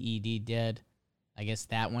are DED dead. I guess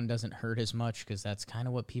that one doesn't hurt as much because that's kind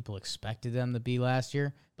of what people expected them to be last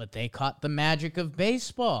year. But they caught the magic of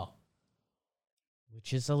baseball,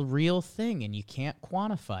 which is a real thing, and you can't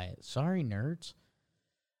quantify it. Sorry, nerds.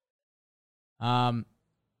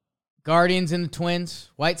 Guardians and the Twins.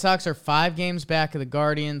 White Sox are 5 games back of the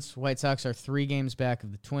Guardians. White Sox are 3 games back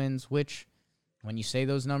of the Twins, which, when you say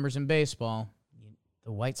those numbers in baseball,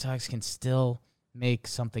 the White Sox can still make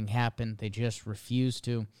something happen. They just refuse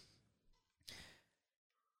to.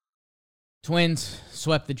 Twins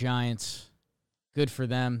swept the Giants. Good for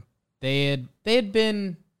them. They had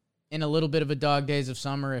been in a little bit of a dog days of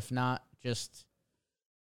summer, if not just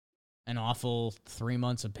an awful 3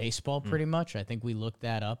 months of baseball, pretty much. I think we looked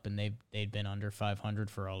that up, and they'd been under 500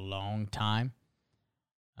 for a long time.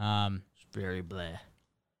 It's very blah.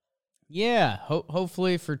 Yeah,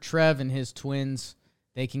 hopefully for Trev and his Twins,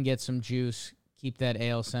 they can get some juice, keep that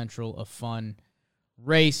AL Central a fun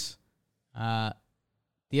race.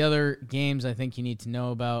 The other games I think you need to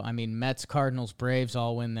know about, I mean, Mets, Cardinals, Braves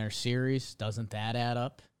all win their series. Doesn't that add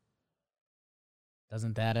up?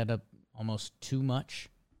 Doesn't that add up almost too much?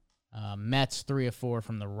 Mets 3 of 4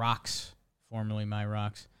 from the Rocks, formerly my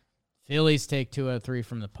Rocks. Phillies take 2 out of 3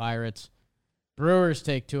 from the Pirates. Brewers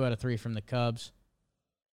take 2 out of 3 from the Cubs.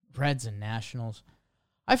 Reds and Nationals.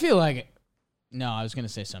 I feel like no, I was going to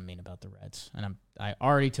say something mean about the Reds, and I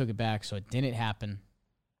already took it back, so it didn't happen.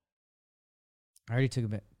 I already took it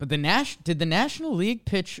back. But did the National League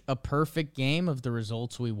pitch a perfect game of the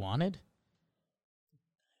results we wanted?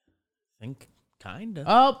 I think kind of.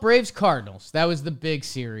 Oh, Braves Cardinals. That was the big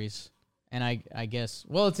series. And I guess,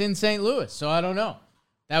 well, it's in St. Louis, so I don't know.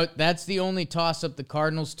 That's the only toss-up. The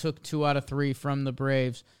Cardinals took 2 out of 3 from the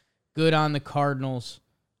Braves. Good on the Cardinals.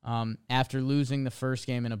 After losing the first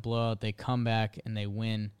game in a blowout, they come back and they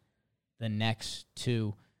win the next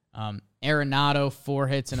 2. Arenado, 4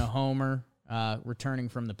 hits and a homer, returning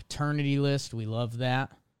from the paternity list. We love that.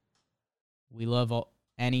 We love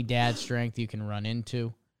any dad strength you can run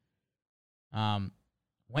into.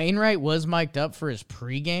 Wainwright was mic'd up for his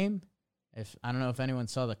pregame. I don't know if anyone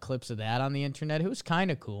saw the clips of that on the internet. It was kind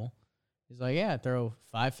of cool. He's like, yeah, throw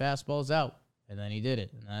 5 fastballs out. And then he did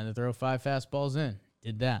it. And then throw 5 fastballs in.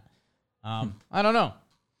 Did that. I don't know.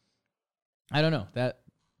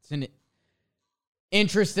 It's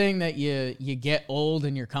interesting that you get old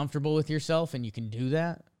and you're comfortable with yourself and you can do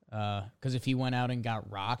that. Because if he went out and got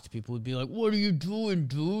rocked, people would be like, what are you doing,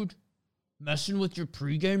 dude? Messing with your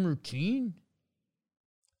pregame routine?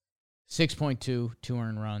 6.2, 2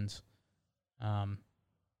 earned runs.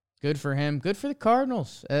 Good for him. Good for the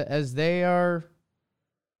Cardinals as they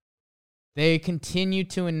continue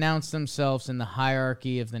to announce themselves in the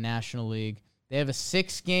hierarchy of the National League. They have a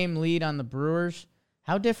 6-game lead on the Brewers.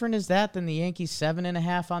 How different is that than the Yankees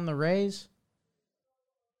 7.5 on the Rays?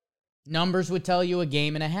 Numbers would tell you a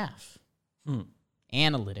game and a half.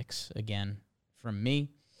 Analytics, again, from me.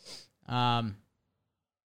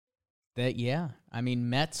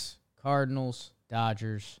 Mets, Cardinals,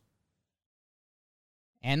 Dodgers,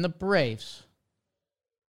 and the Braves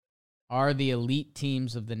are the elite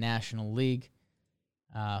teams of the National League.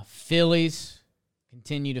 Phillies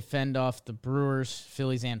continue to fend off the Brewers.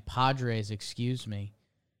 Phillies and Padres, excuse me.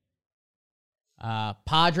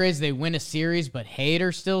 Padres, they win a series, but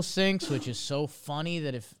Hader still sinks, which is so funny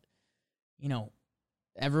that if,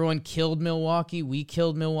 everyone killed Milwaukee, we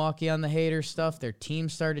killed Milwaukee on the Hader stuff, their team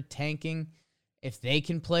started tanking. If they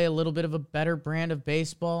can play a little bit of a better brand of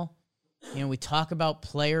baseball, we talk about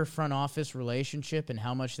player front office relationship and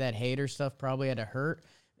how much that Hader stuff probably had to hurt.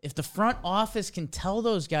 If the front office can tell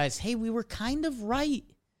those guys, hey, we were kind of right.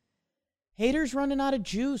 Hader's running out of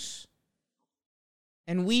juice.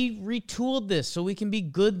 And we retooled this so we can be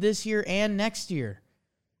good this year and next year.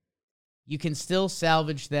 You can still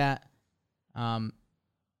salvage that.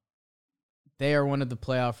 They are one of the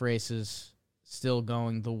playoff races still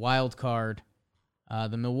going. The wild card,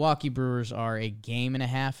 the Milwaukee Brewers are a game and a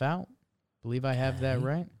half out. Believe I have that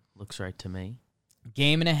right. Looks right to me.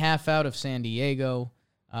 Game and a half out of San Diego.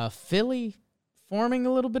 Philly forming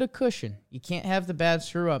a little bit of cushion. You can't have the bad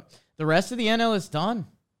screw up. The rest of the NL is done.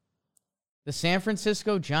 The San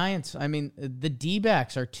Francisco Giants, the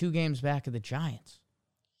D-backs are 2 games back of the Giants.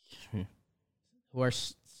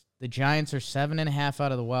 The Giants are 7.5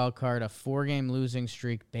 out of the wild card. A 4-game losing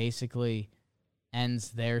streak basically ends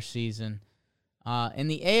their season. In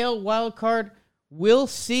the AL wild card, we'll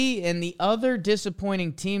see. And the other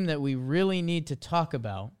disappointing team that we really need to talk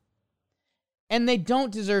about, and they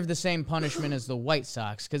don't deserve the same punishment as the White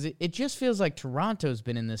Sox, because it just feels like Toronto's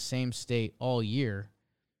been in the same state all year.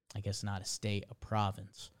 I guess not a state, a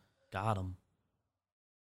province. Got him.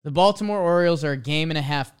 The Baltimore Orioles are a game and a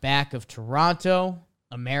half back of Toronto.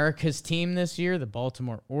 America's team this year, the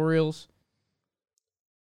Baltimore Orioles.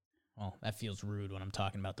 Well, that feels rude when I'm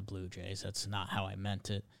talking about the Blue Jays. That's not how I meant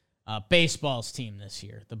it. Baseball's team this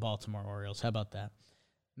year, the Baltimore Orioles. How about that?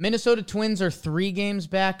 Minnesota Twins are 3 games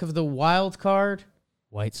back of the wild card.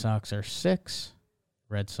 White Sox are 6.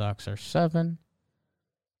 Red Sox are 7.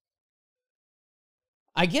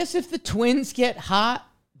 I guess if the Twins get hot,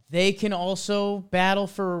 they can also battle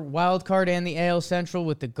for wild card and the AL Central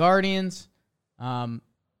with the Guardians.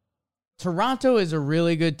 Toronto is a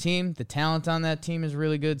really good team. The talent on that team is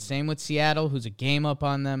really good. Same with Seattle, who's a game up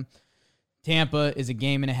on them. Tampa is a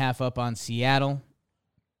game and a half up on Seattle.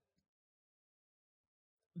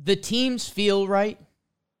 The teams feel right.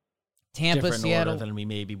 Tampa, Different Seattle. order than we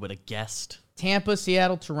maybe would have guessed. Tampa,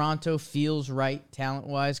 Seattle, Toronto feels right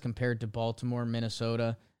talent-wise compared to Baltimore,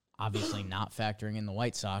 Minnesota. Obviously not factoring in the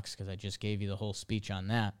White Sox because I just gave you the whole speech on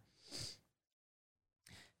that.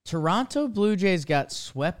 Toronto Blue Jays got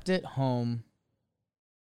swept at home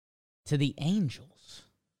to the Angels.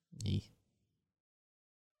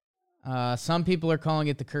 Some people are calling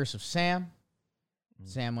it the curse of Sam.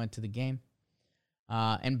 Sam went to the game.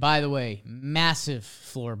 And by the way, massive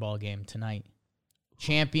floorball game tonight.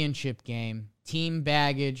 Championship game. Team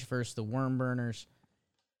baggage versus the Worm Burners.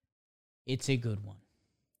 It's a good one.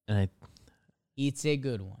 It's a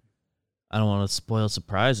good one. I don't want to spoil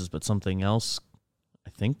surprises, but something else I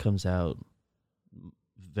think comes out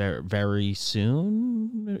very, very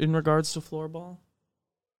soon in regards to floorball.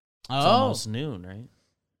 It's almost noon, right?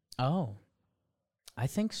 Oh, I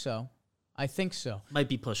think so. Might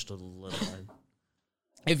be pushed a little hard.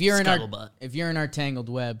 If you're in our Tangled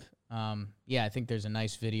Web, I think there's a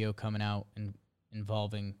nice video coming out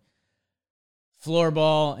involving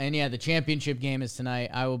floorball, and the championship game is tonight.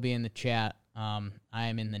 I will be in the chat. I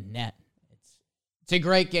am in the net. It's a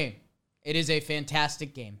great game. It is a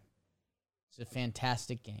fantastic game. It's a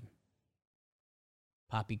fantastic game.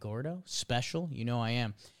 Poppy Gordo, special. You know I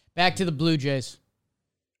am. Back to the Blue Jays.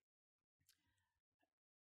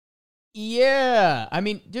 Yeah,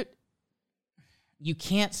 dude, you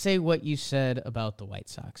can't say what you said about the White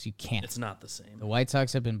Sox. You can't. It's not the same. The White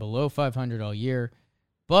Sox have been below 500 all year.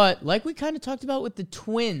 But like we kind of talked about with the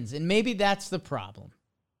Twins, and maybe that's the problem.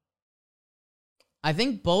 I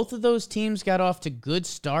think both of those teams got off to good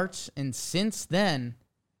starts, and since then,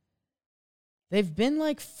 they've been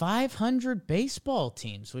like 500 baseball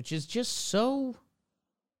teams, which is just so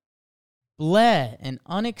bleh and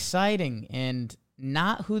unexciting and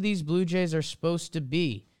not who these Blue Jays are supposed to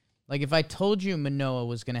be. Like, if I told you Manoah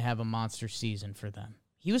was going to have a monster season for them,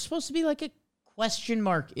 he was supposed to be like a question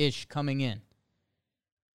mark-ish coming in.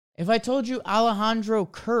 If I told you Alejandro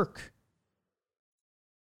Kirk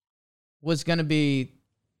was going to be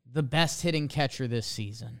the best hitting catcher this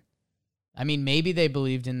season, I mean, maybe they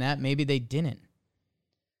believed in that, maybe they didn't.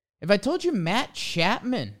 If I told you Matt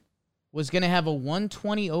Chapman was going to have a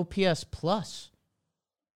 120 OPS plus,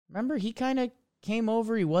 remember, he kind of came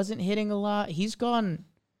over, he wasn't hitting a lot. He's gone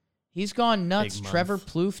nuts. Trevor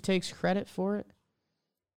Plouffe takes credit for it.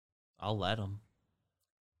 I'll let him.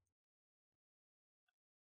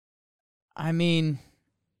 I mean,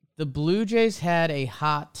 the Blue Jays had a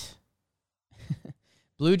hot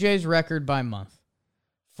Blue Jays record by month.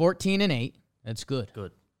 14-8. That's good.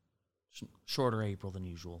 Good. Shorter April than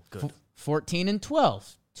usual. Good.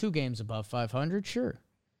 14-12. 2 games above 500, sure.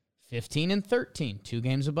 15-13. 2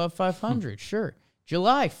 games above 500, sure.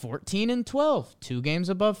 July, 14-12. 2 games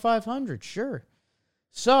above 500, sure.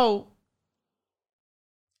 So,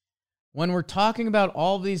 when we're talking about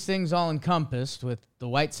all these things all encompassed, with the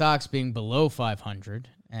White Sox being below 500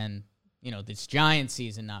 and, this Giants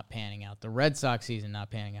season not panning out, the Red Sox season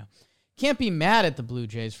not panning out, can't be mad at the Blue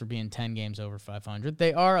Jays for being 10 games over 500.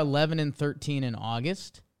 They are 11-13 in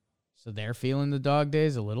August, so they're feeling the dog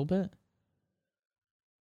days a little bit.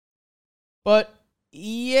 But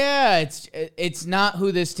yeah, it's not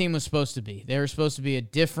who this team was supposed to be. They were supposed to be a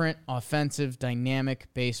different, offensive, dynamic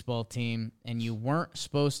baseball team, and you weren't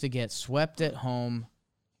supposed to get swept at home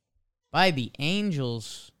by the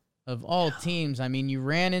Angels of all teams. I mean, you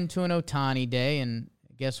ran into an Ohtani day, and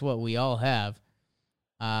guess what? We all have.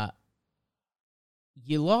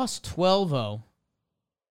 You lost 12-0.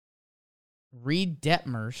 Reed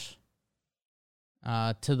Detmers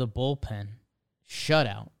to the bullpen.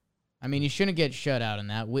 Shutout. I mean, you shouldn't get shut out in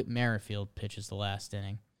that. Whit Merrifield pitches the last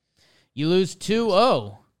inning. You lose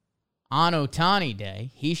 2-0 on Ohtani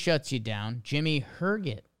Day. He shuts you down. Jimmy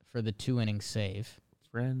Herget for the 2-inning save.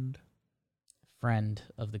 Friend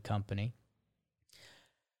of the company.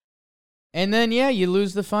 And then, you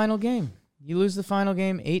lose the final game. You lose the final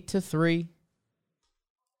game 8-3.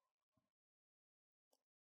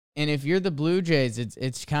 And if you're the Blue Jays,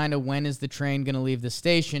 it's kind of, when is the train going to leave the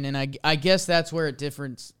station? And I guess that's where it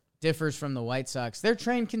differs from the White Sox. Their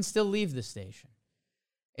train can still leave the station.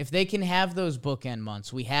 If they can have those bookend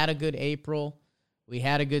months. We had a good April. We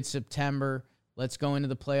had a good September. Let's go into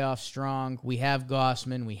the playoffs strong. We have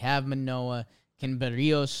Gausman. We have Manoah. Can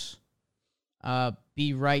Berrios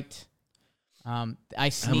be right? I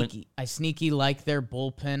sneaky like their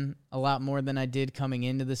bullpen a lot more than I did coming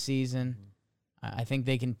into the season. I think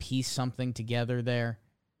they can piece something together there.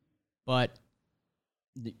 But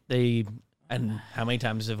and how many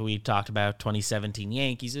times have we talked about 2017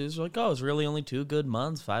 Yankees? It was like, it's really only 2 good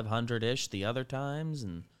months, 500-ish the other times.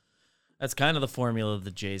 And that's kind of the formula the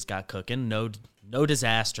Jays got cooking. No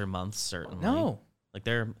disaster months, certainly. No. Like,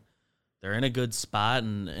 they're in a good spot,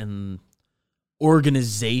 and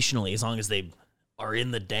organizationally, as long as they are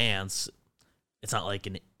in the dance, it's not like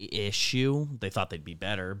an issue. They thought they'd be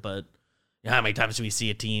better, but how many times do we see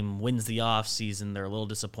a team wins the offseason, they're a little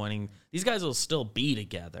disappointing? These guys will still be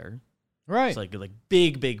together. Right. It's like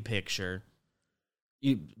big picture.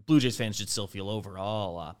 Blue Jays fans should still feel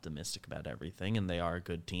overall optimistic about everything, and they are a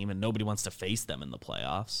good team, and nobody wants to face them in the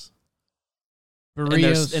playoffs.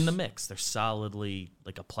 Berrios, in the mix. They're solidly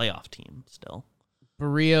like a playoff team still.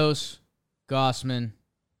 Berrios, Gausman.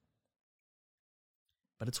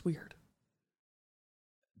 But it's weird.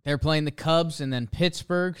 They're playing the Cubs and then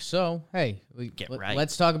Pittsburgh. So, hey,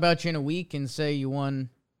 let's talk about you in a week and say you won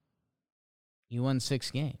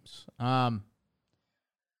 6 games. But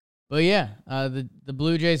yeah, the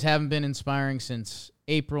Blue Jays haven't been inspiring since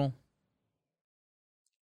April.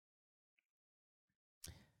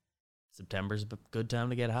 September's a good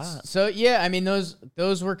time to get hot. So yeah, I mean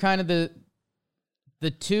those were kind of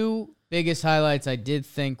the 2 biggest highlights I did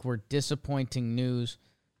think were disappointing news.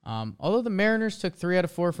 Although the Mariners took 3 out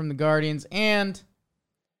of 4 from the Guardians, and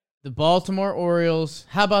the Baltimore Orioles.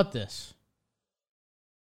 How about this?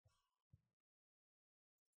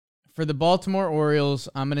 For the Baltimore Orioles,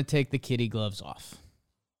 I'm going to take the kitty gloves off.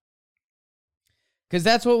 Because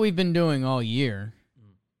that's what we've been doing all year.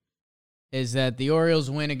 Is that the Orioles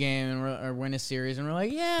win a game or win a series, and we're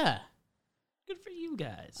like, yeah. Good for you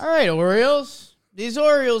guys. All right, Orioles. These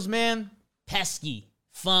Orioles, man. Pesky.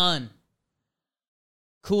 Fun.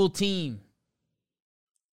 Cool team.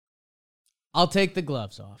 I'll take the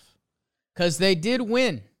gloves off. Because they did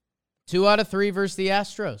win 2 out of 3 versus the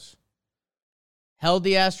Astros. Held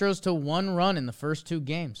the Astros to 1 run in the first 2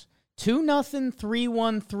 games. 2-0,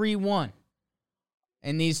 3-1, 3-1.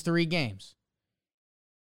 in these 3 games.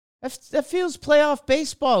 That feels playoff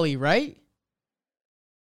baseball-y, right?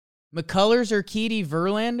 McCullers, Urquidy,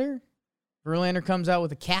 Verlander. Verlander comes out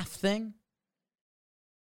with a calf thing.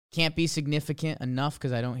 Can't be significant enough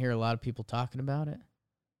because I don't hear a lot of people talking about it.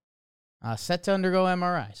 Set to undergo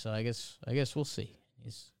MRI, so I guess we'll see.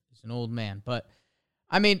 He's an old man. But,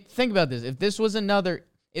 I mean, think about this. If this was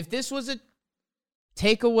a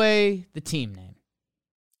take away the team name,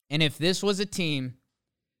 and if this was a team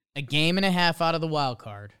a game and a half out of the wild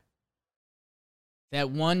card that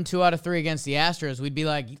won 2 out of 3 against the Astros, we'd be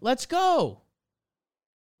like, let's go.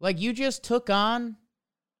 Like, you took on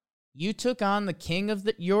the king of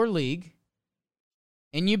your league,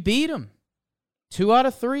 and you beat him 2 out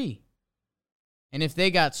of 3. And if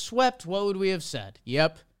they got swept, what would we have said?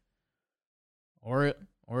 Yep.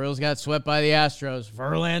 Orioles got swept by the Astros.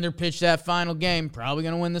 Verlander pitched that final game, probably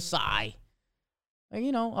going to win the Cy. Like,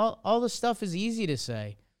 all the stuff is easy to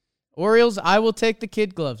say. Orioles, I will take the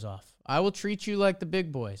kid gloves off. I will treat you like the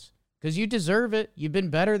big boys because you deserve it. You've been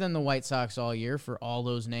better than the White Sox all year for all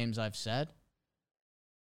those names I've said.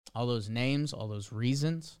 All those names, all those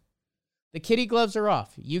reasons. The kitty gloves are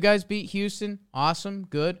off. You guys beat Houston. Awesome.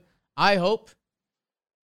 Good. I hope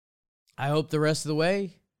the rest of the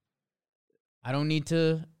way I don't need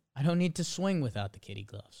to swing without the kitty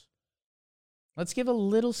gloves. Let's give a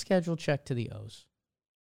little schedule check to the O's.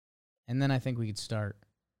 And then I think we could start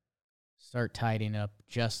tidying up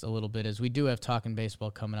just a little bit, as we do have Talking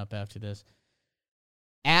Baseball coming up after this.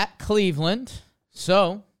 At Cleveland,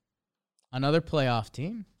 so another playoff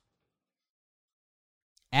team.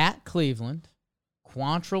 At Cleveland,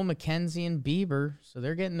 Quantrill, McKenzie, and Bieber, so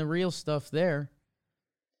they're getting the real stuff there.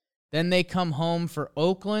 Then they come home for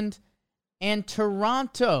Oakland and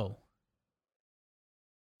Toronto.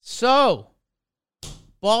 So,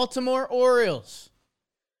 Baltimore Orioles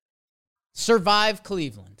survive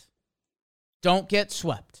Cleveland. Don't get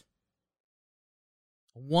swept.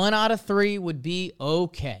 1 out of 3 would be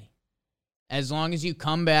okay, as long as you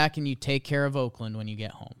come back and you take care of Oakland when you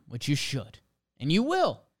get home, which you should. And you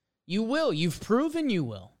will. You will. You've proven you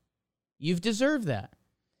will. You've deserved that.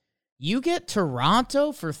 You get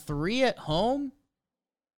Toronto for 3 at home,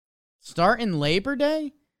 starting Labor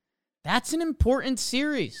Day? That's an important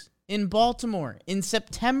series in Baltimore in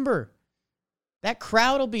September. That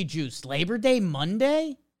crowd will be juiced. Labor Day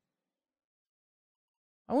Monday?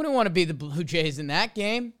 I wouldn't want to be the Blue Jays in that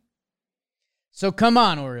game. So come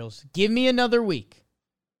on, Orioles. Give me another week.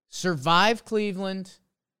 Survive Cleveland.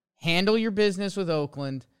 Handle your business with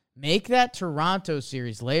Oakland. Make that Toronto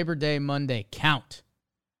series, Labor Day Monday, count.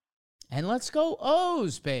 And let's go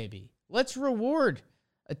O's, baby. Let's reward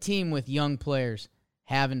a team with young players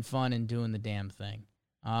having fun and doing the damn thing.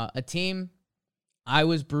 A team I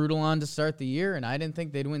was brutal on to start the year, and I didn't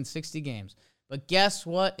think they'd win 60 games. But guess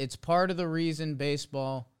what? It's part of the reason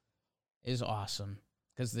baseball is awesome.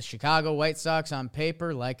 Because the Chicago White Sox, on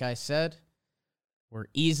paper, like I said, were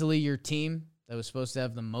easily your team that was supposed to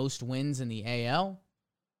have the most wins in the AL.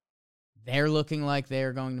 They're looking like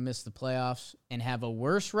they're going to miss the playoffs and have a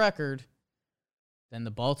worse record than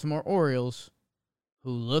the Baltimore Orioles,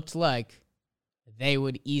 who looked like they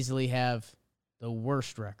would easily have the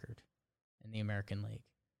worst record in the American League.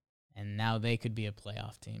 And now they could be a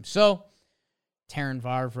playoff team. So, Terrin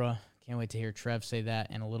Vavra, can't wait to hear Trev say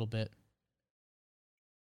that in a little bit.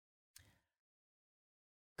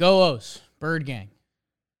 Go O's, Bird Gang.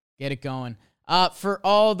 Get it going. For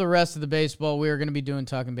all the rest of the baseball, we are going to be doing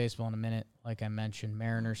Talking Baseball in a minute. Like I mentioned,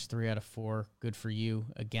 Mariners 3 out of 4. Good for you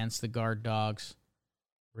against the Guard Dogs.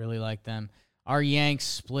 Really like them. Our Yanks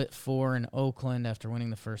split 4 in Oakland after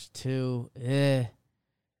winning the first 2.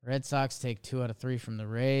 Red Sox take 2 out of 3 from the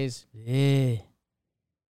Rays.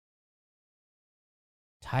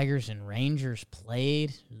 Tigers and Rangers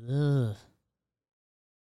played. Ugh.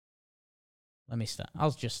 Let me stop.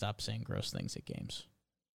 I'll just stop saying gross things at games.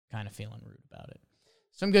 Kind of feeling rude about it.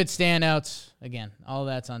 Some good standouts. Again, all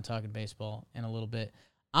that's on Talking Baseball in a little bit.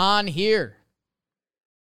 On here,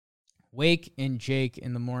 Wake and Jake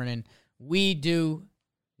in the morning, we do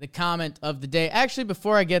the comment of the day. Actually,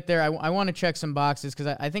 before I get there, I want to check some boxes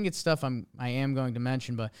because I think it's stuff I am going to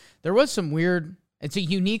mention. But there was some weird. It's a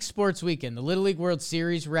unique sports weekend. The Little League World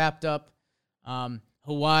Series wrapped up.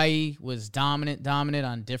 Hawaii was dominant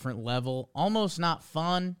on different level. Almost not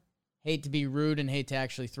fun. Hate to be rude and hate to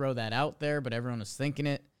actually throw that out there, but everyone was thinking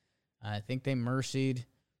it. I think they mercied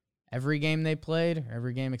every game they played,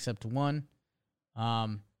 every game except one. I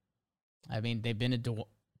mean, they've been a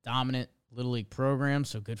dominant Little League program,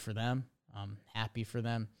 so good for them. Happy for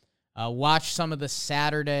them. Watch some of the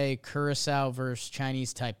Saturday Curaçao versus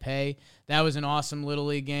Chinese Taipei. That was an awesome Little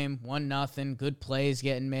League game. 1-0. Good plays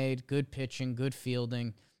getting made. Good pitching. Good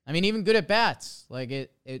fielding. I mean, even good at bats. Like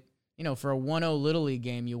it. For a 1-0 Little League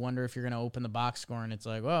game, you wonder if you're going to open the box score, and it's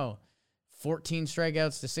like, whoa, 14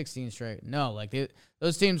 strikeouts to 16 strikeouts. No,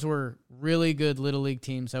 those teams were really good Little League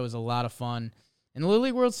teams. That was a lot of fun. In the Little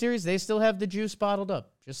League World Series, they still have the juice bottled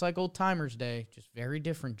up, just like Old Timers Day, just very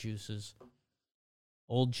different juices.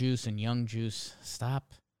 Old juice and young juice.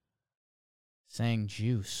 Stop saying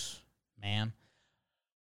juice, man.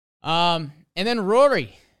 And then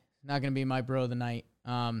Rory, not going to be my bro of the night.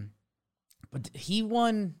 But he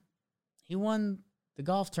won the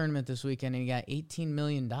golf tournament this weekend, and he got $18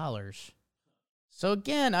 million. So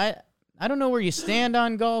again, I don't know where you stand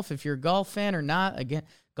on golf, if you're a golf fan or not. Again,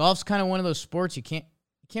 golf's kind of one of those sports you can't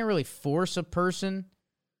really force a person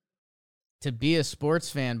to be a sports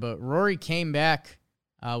fan. But Rory came back.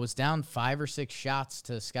 Was down 5 or 6 shots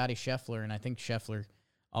to Scotty Scheffler, and I think Scheffler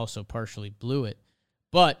also partially blew it.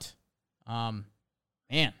 But,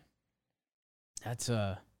 man, that's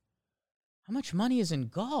how much money is in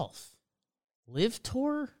golf? Live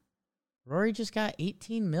Tour? Rory just got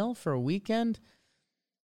 18 mil for a weekend.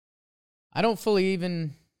 I don't fully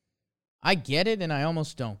even, I get it, and I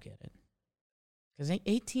almost don't get it. Because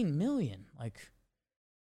 18 million,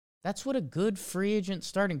 that's what a good free agent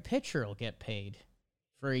starting pitcher will get paid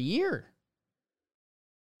for a year.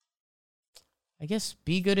 I guess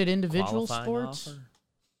be good at individual sports. Offer.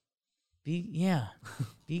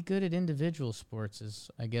 Be good at individual sports is,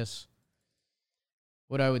 I guess,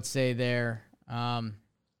 what I would say there.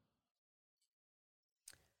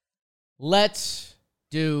 Let's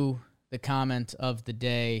do the comment of the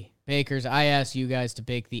day. Bakers, I asked you guys to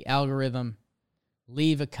bake the algorithm.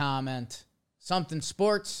 Leave a comment. Something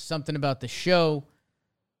sports, something about the show.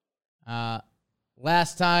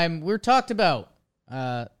 Last time we talked about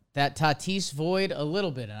that Tatis void a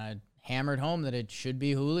little bit, and I hammered home that it should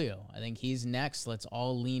be Julio. I think he's next. Let's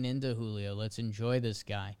all lean into Julio. Let's enjoy this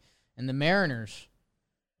guy. And the Mariners,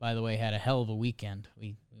 by the way, had a hell of a weekend.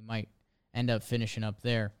 We might end up finishing up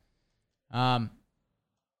there.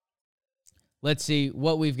 Let's see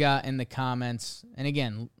what we've got in the comments. And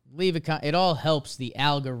again, leave a comment. It all helps the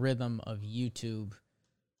algorithm of YouTube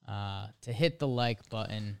to hit the like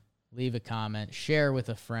button. Leave a comment, share with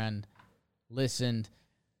a friend, listened.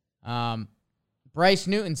 Bryce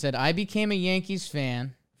Newton said, I became a Yankees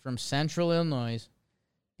fan from Central Illinois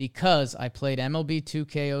because I played MLB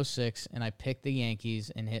 2K06 and I picked the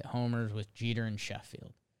Yankees and hit homers with Jeter and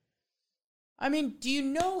Sheffield. I mean, do you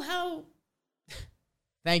know how...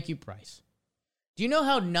 Thank you, Bryce. Do you know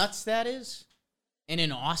how nuts that is in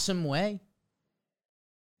an awesome way?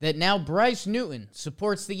 That now Bryce Newton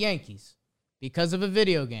supports the Yankees because of a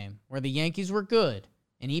video game where the Yankees were good,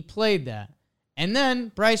 and he played that. And then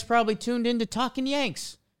Bryce probably tuned into Talking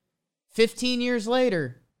Yanks 15 years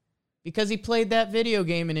later because he played that video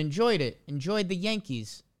game and enjoyed it, enjoyed the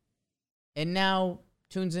Yankees, and now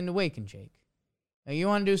tunes into Wake and Jake. Now, you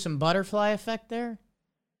want to do some butterfly effect there?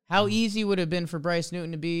 How easy would it have been for Bryce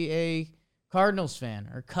Newton to be a Cardinals fan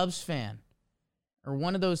or Cubs fan or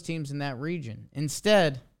one of those teams in that region?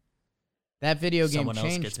 Instead, that video game someone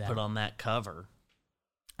changed else gets that. put on that cover.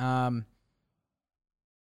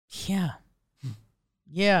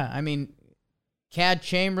 Yeah. I mean, Cad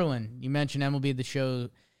Chamberlain, you mentioned MLB The Show,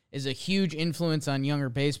 is a huge influence on younger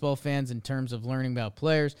baseball fans in terms of learning about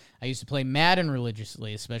players. I used to play Madden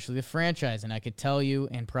religiously, especially the franchise, and I could tell you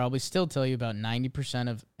and probably still tell you about 90%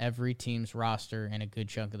 of every team's roster and a good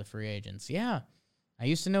chunk of the free agents. Yeah, I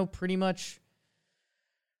used to know pretty much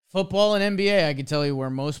football and NBA. I could tell you where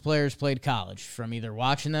most players played college from either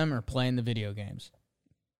watching them or playing the video games.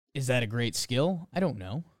 Is that a great skill? I don't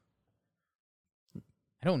know.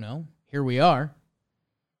 Here we are.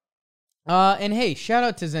 And hey, shout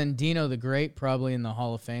out to Zendino the Great, probably in the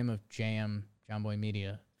Hall of Fame of JM, John Boy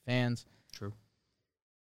Media fans. True.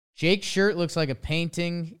 Jake's shirt looks like a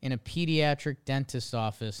painting in a pediatric dentist's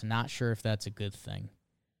office. Not sure if that's a good thing.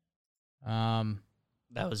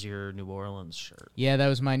 That was your New Orleans shirt. Yeah, that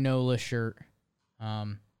was my NOLA shirt,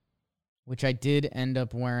 which I did end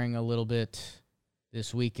up wearing a little bit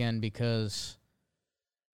this weekend because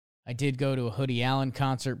I did go to a Hoodie Allen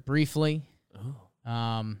concert briefly.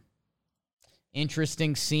 Oh.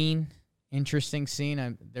 Interesting scene.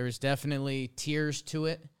 There's definitely tears to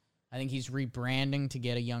it. I think he's rebranding to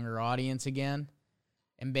get a younger audience again.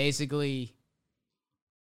 And basically,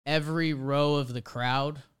 every row of the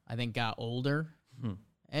crowd, I think, got older.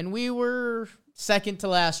 And we were second to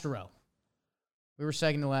last row.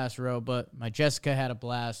 But my Jessica had a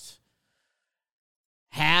blast.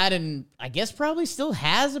 had and I guess probably still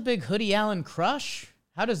has a big Hoodie Allen crush.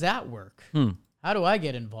 How does that work? How do I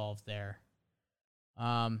get involved there?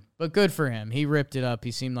 But good for him. He ripped it up.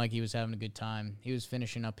 He seemed like he was having a good time. He was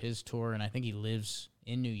finishing up his tour, and I think he lives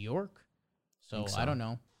in New York. So I don't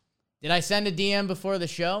know. Did I send a DM before the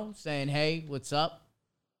show saying, hey, what's up?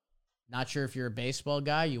 Not sure if you're a baseball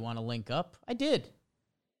guy. You want to link up? I did.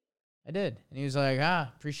 And he was like,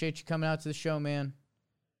 appreciate you coming out to the show, man.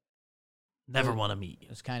 Never want to meet you.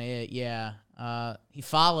 That's kind of it, yeah. He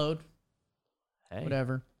followed. Hey.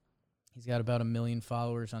 Whatever. He's got about 1 million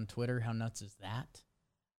followers on Twitter. How nuts is that?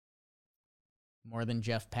 More than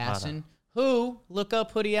Jeff Passan. Who, look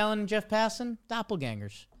up Hoodie Allen and Jeff Passan,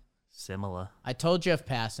 doppelgangers. Similar. I told Jeff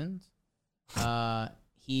Passan.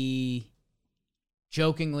 He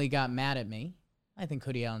jokingly got mad at me. I think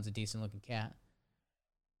Hoodie Allen's a decent-looking cat.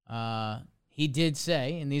 He did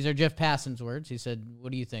say, and these are Jeff Passan's words, he said,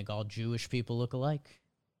 what do you think, all Jewish people look alike?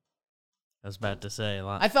 I was about to say a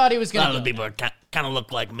lot. I thought he was going to A lot of the people kind of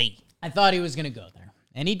look like me. I thought he was going to go there.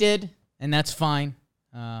 And he did, and that's fine.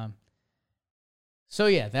 So,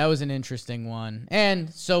 yeah, that was an interesting one. And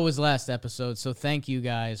so was last episode. So thank you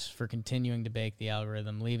guys for continuing to bake the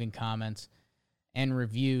algorithm, leaving comments and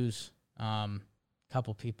reviews.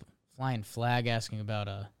 Couple people flying flag asking about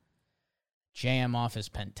a JM Office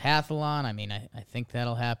pentathlon. I mean, I think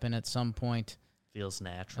that'll happen at some point. Feels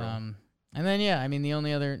natural. And then, yeah, I mean, the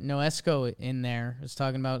only other Noesco in there is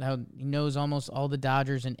talking about how he knows almost all the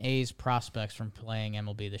Dodgers and A's prospects from playing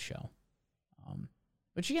MLB The Show.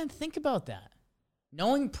 But you got to think about that.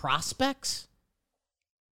 Knowing prospects?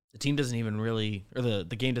 The team doesn't even really, or the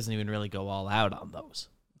game doesn't even really go all out on those.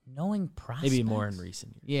 Knowing prospects? Maybe more in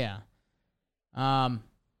recent years. Yeah.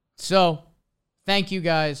 So, thank you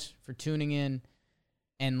guys for tuning in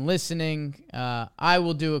and listening. I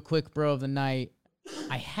will do a quick bro of the night.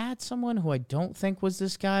 I had someone who I don't think was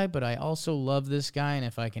this guy, but I also love this guy, and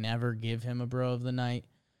if I can ever give him a bro of the night,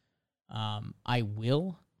 I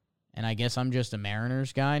will. And I guess I'm just a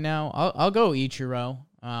Mariners guy now. I'll go Ichiro.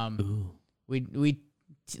 We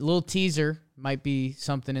little teaser might be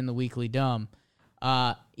something in the weekly dumb.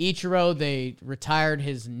 Ichiro, they retired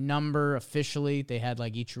his number officially. They had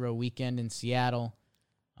like Ichiro weekend in Seattle.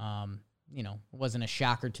 It wasn't a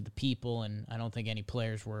shocker to the people, and I don't think any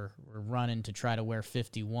players were running to try to wear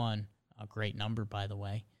 51. A great number, by the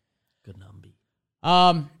way. Good number.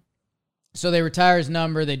 So they retire his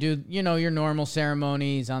number. They do, your normal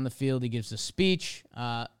ceremony. He's on the field. He gives a speech.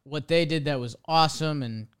 What they did that was awesome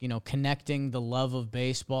and, connecting the love of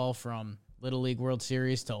baseball from Little League World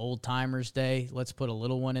Series to Old Timers Day. Let's put a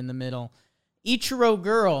little one in the middle. Ichiro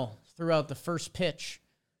girl threw out the first pitch.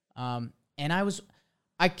 And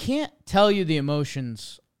I can't tell you the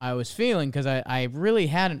emotions I was feeling because I really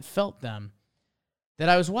hadn't felt them. That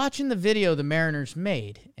I was watching the video the Mariners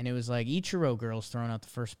made, and it was like Ichiro girl's throwing out the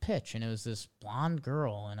first pitch, and it was this blonde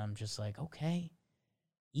girl, and I'm just like, okay,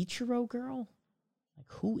 Ichiro girl? Like,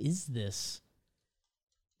 who is this?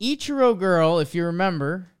 Ichiro girl, if you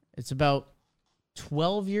remember, it's about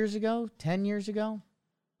 12 years ago, 10 years ago.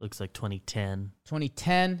 Looks like 2010.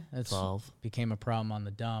 2010. That's 12. Became a problem on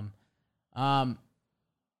the dumb.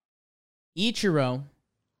 Ichiro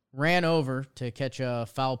ran over to catch a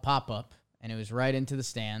foul pop-up, and it was right into the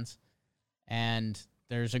stands. And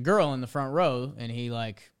there's a girl in the front row, and he,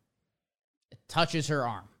 touches her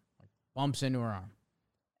arm, bumps into her arm.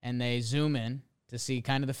 And they zoom in to see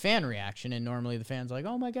kind of the fan reaction, and normally the fan's like,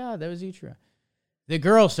 oh, my God, that was Ichiro. The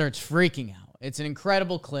girl starts freaking out. It's an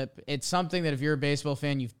incredible clip. It's something that if you're a baseball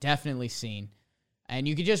fan, you've definitely seen. And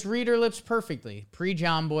you could just read her lips perfectly.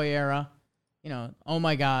 Pre-John Boy era. Oh,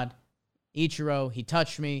 my God. Ichiro, he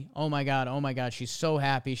touched me. Oh, my God. She's so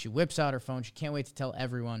happy. She whips out her phone. She can't wait to tell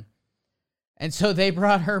everyone. And so they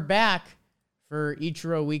brought her back for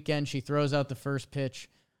Ichiro weekend. She throws out the first pitch.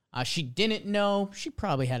 She didn't know. She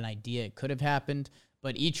probably had an idea it could have happened.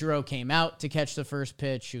 But Ichiro came out to catch the first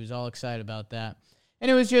pitch. She was all excited about that. And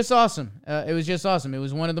it was just awesome. It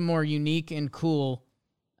was one of the more unique and cool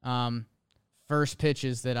first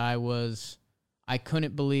pitches that I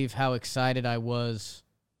couldn't believe how excited I was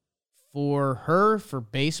for her, for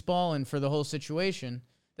baseball, and for the whole situation,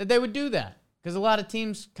 that they would do that. Because a lot of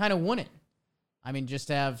teams kind of wouldn't. I mean, just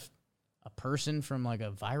to have a person from a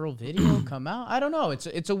viral video come out. I don't know.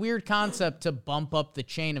 It's a weird concept to bump up the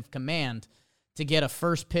chain of command to get a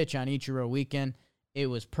first pitch on Ichiro weekend. It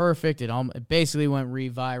was perfect. It basically went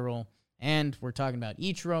re-viral. And we're talking about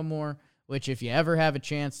Ichiro more, which if you ever have a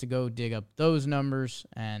chance to go dig up those numbers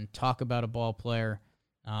and talk about a ball player,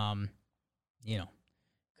 could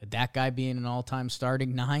that guy be in an all-time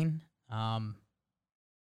starting 9?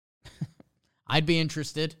 I'd be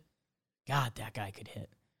interested. God, that guy could hit.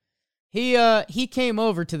 He came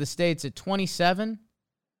over to the States at 27.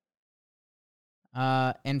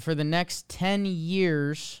 And for the next 10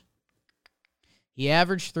 years, he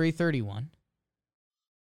averaged 331.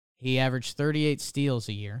 He averaged 38 steals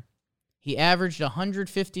a year. He averaged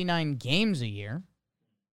 159 games a year.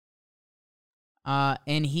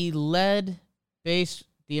 And he led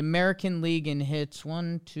the American League in hits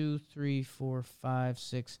 1, 2, 3, 4, 5,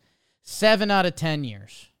 6, 7 out of 10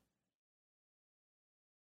 years.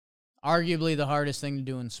 Arguably the hardest thing to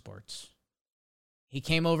do in sports. He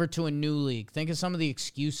came over to a new league. Think of some of the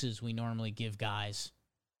excuses we normally give guys.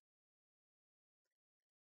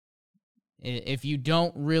 If you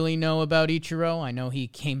don't really know about Ichiro, I know he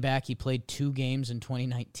came back. He played 2 games in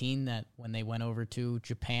 2019 that when they went over to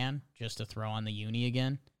Japan just to throw on the uni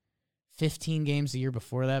again. 15 games the year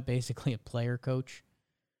before that, basically a player coach.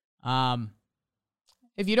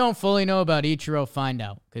 If you don't fully know about Ichiro, find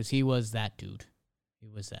out, because he was that dude. He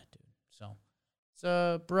was that dude. So it's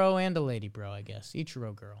a bro and a lady bro, I guess.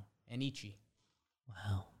 Ichiro girl and Ichi.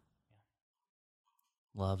 Wow.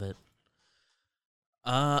 Love it.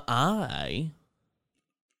 I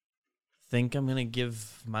think I'm going to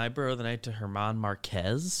give my bro of the night to German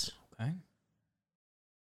Marquez. Okay.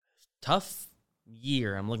 Tough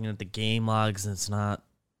year. I'm looking at the game logs, and it's not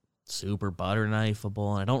super butter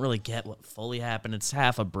knifeable. I don't really get what fully happened. It's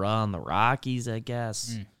half a bro on the Rockies, I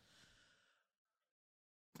guess.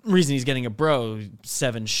 Reason he's getting a bro,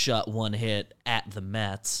 7 shut, 1 hit at the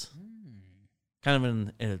Mets. Kind of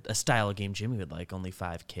in a style of game Jimmy would like, only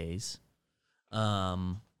 5 Ks.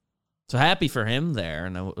 So happy for him there,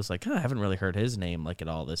 and I was like, I haven't really heard his name like at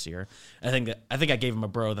all this year. I think I gave him a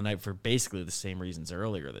bro of the night for basically the same reasons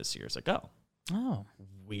earlier this year. It's like, oh,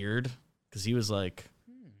 weird, because he was like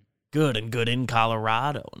good in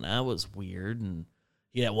Colorado, and that was weird. And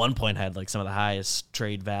he at one point had like some of the highest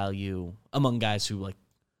trade value among guys who like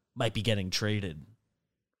might be getting traded.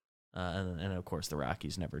 And of course the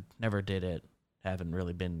Rockies never did it. Haven't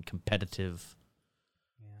really been competitive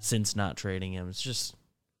since not trading him. It's just,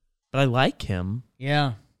 but I like him.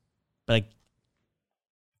 Yeah. But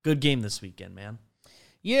good game this weekend, man.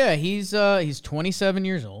 Yeah, he's 27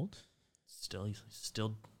 years old. He's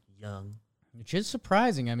still young. Which is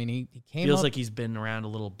surprising. I mean, he came Feels up like he's been around a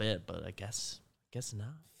little bit, but I guess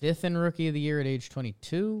not. 5th in Rookie of the Year at age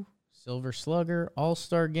 22, Silver Slugger,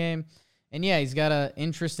 All-Star game. And yeah, he's got an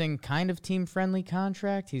interesting kind of team-friendly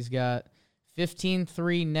contract. He's got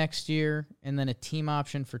 $15.3 next year and then a team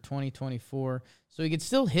option for 2024. So he could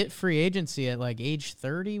still hit free agency at like age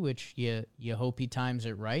 30, which you hope he times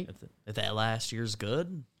it right. If that last year's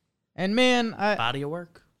good. And man, body of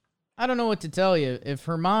work. I don't know what to tell you. If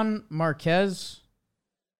German Marquez,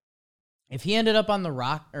 if he ended up on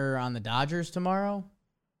the Dodgers tomorrow,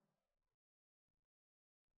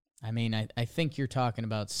 I mean, I think you're talking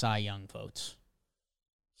about Cy Young votes.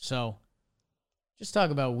 So just talk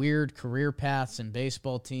about weird career paths and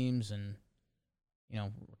baseball teams, and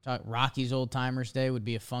Rockies Old Timers Day would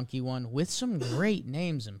be a funky one with some great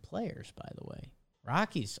names and players, by the way.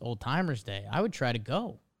 Rockies Old Timers Day, I would try to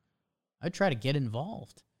go. I'd try to get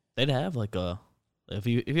involved. They'd have like if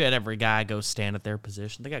you had every guy go stand at their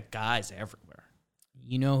position, they got guys everywhere.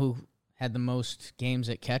 You know who had the most games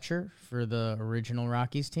at catcher for the original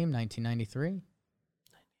Rockies team, 1993?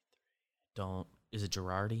 Is it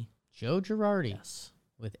Girardi? Joe Girardi. Yes.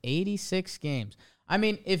 With 86 games. I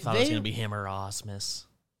mean, if thought it was going to be him or Osmus.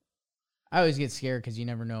 I always get scared because you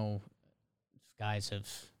never know if guys have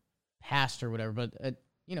passed or whatever. But,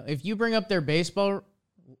 if you bring up their baseball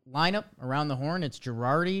lineup around the horn, it's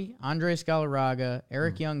Girardi, Andres Galarraga,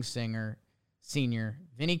 Eric Young Sr.,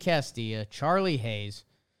 Vinny Castilla, Charlie Hayes,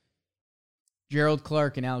 Gerald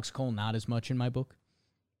Clark, and Alex Cole. Not as much in my book.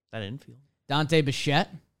 That infield. Dante Bichette.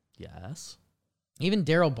 Yes. Even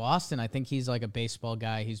Daryl Boston, I think he's like a baseball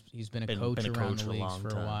guy. He's been a coach around the leagues for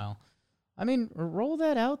a while. I mean, roll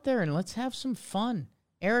that out there and let's have some fun.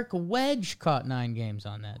 Eric Wedge caught 9 games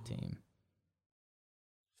on that team.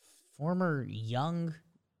 Former young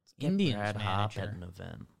Indians Brad manager. Hopp at an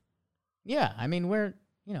event. Yeah, I mean,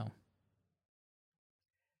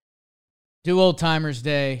 do Old Timers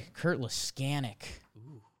Day. Kurt Laskanik.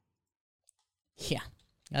 Ooh. Yeah,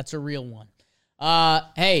 that's a real one.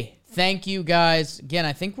 Hey, thank you guys. Again,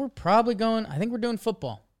 I think we're doing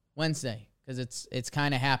football Wednesday because it's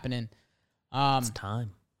kind of happening.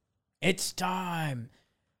 It's time.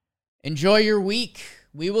 Enjoy your week.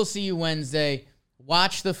 We will see you Wednesday.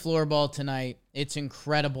 Watch the floorball tonight. It's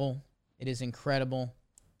incredible. It is incredible.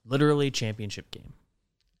 Literally championship game.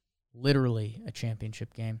 literally a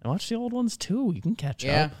championship game. And watch the old ones too. You can catch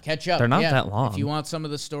Yeah, up. catch up. They're not Yeah. that long. If you want some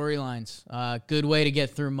of the storylines, good way to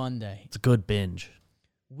get through Monday. It's a good binge.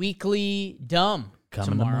 Weekly Dumb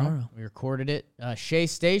Coming tomorrow. We recorded it. Shea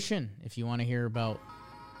Station, if you want to hear about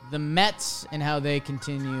the Mets and how they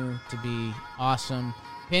continue to be awesome.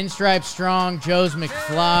 Pinstripe Strong, Joe's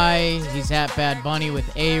McFly. He's at Bad Bunny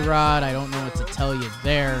with A-Rod. I don't know what to tell you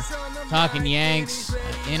there. Talking Yanks,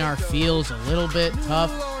 in our feels a little bit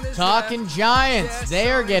tough. Talking Giants, they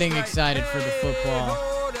are getting excited for the football.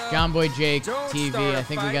 John Boy Jake TV, I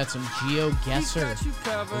think we got some GeoGuessr.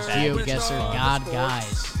 Those GeoGuessr God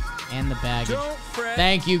guys and the baggage.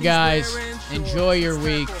 Thank you guys. Enjoy your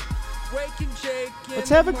week. Let's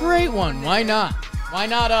have a great one. Why not? Why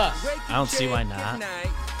not us? I don't see why not.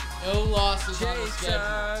 No losses on the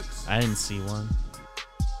schedule. I didn't see one.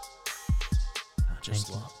 Just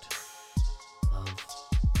Thank you. lost.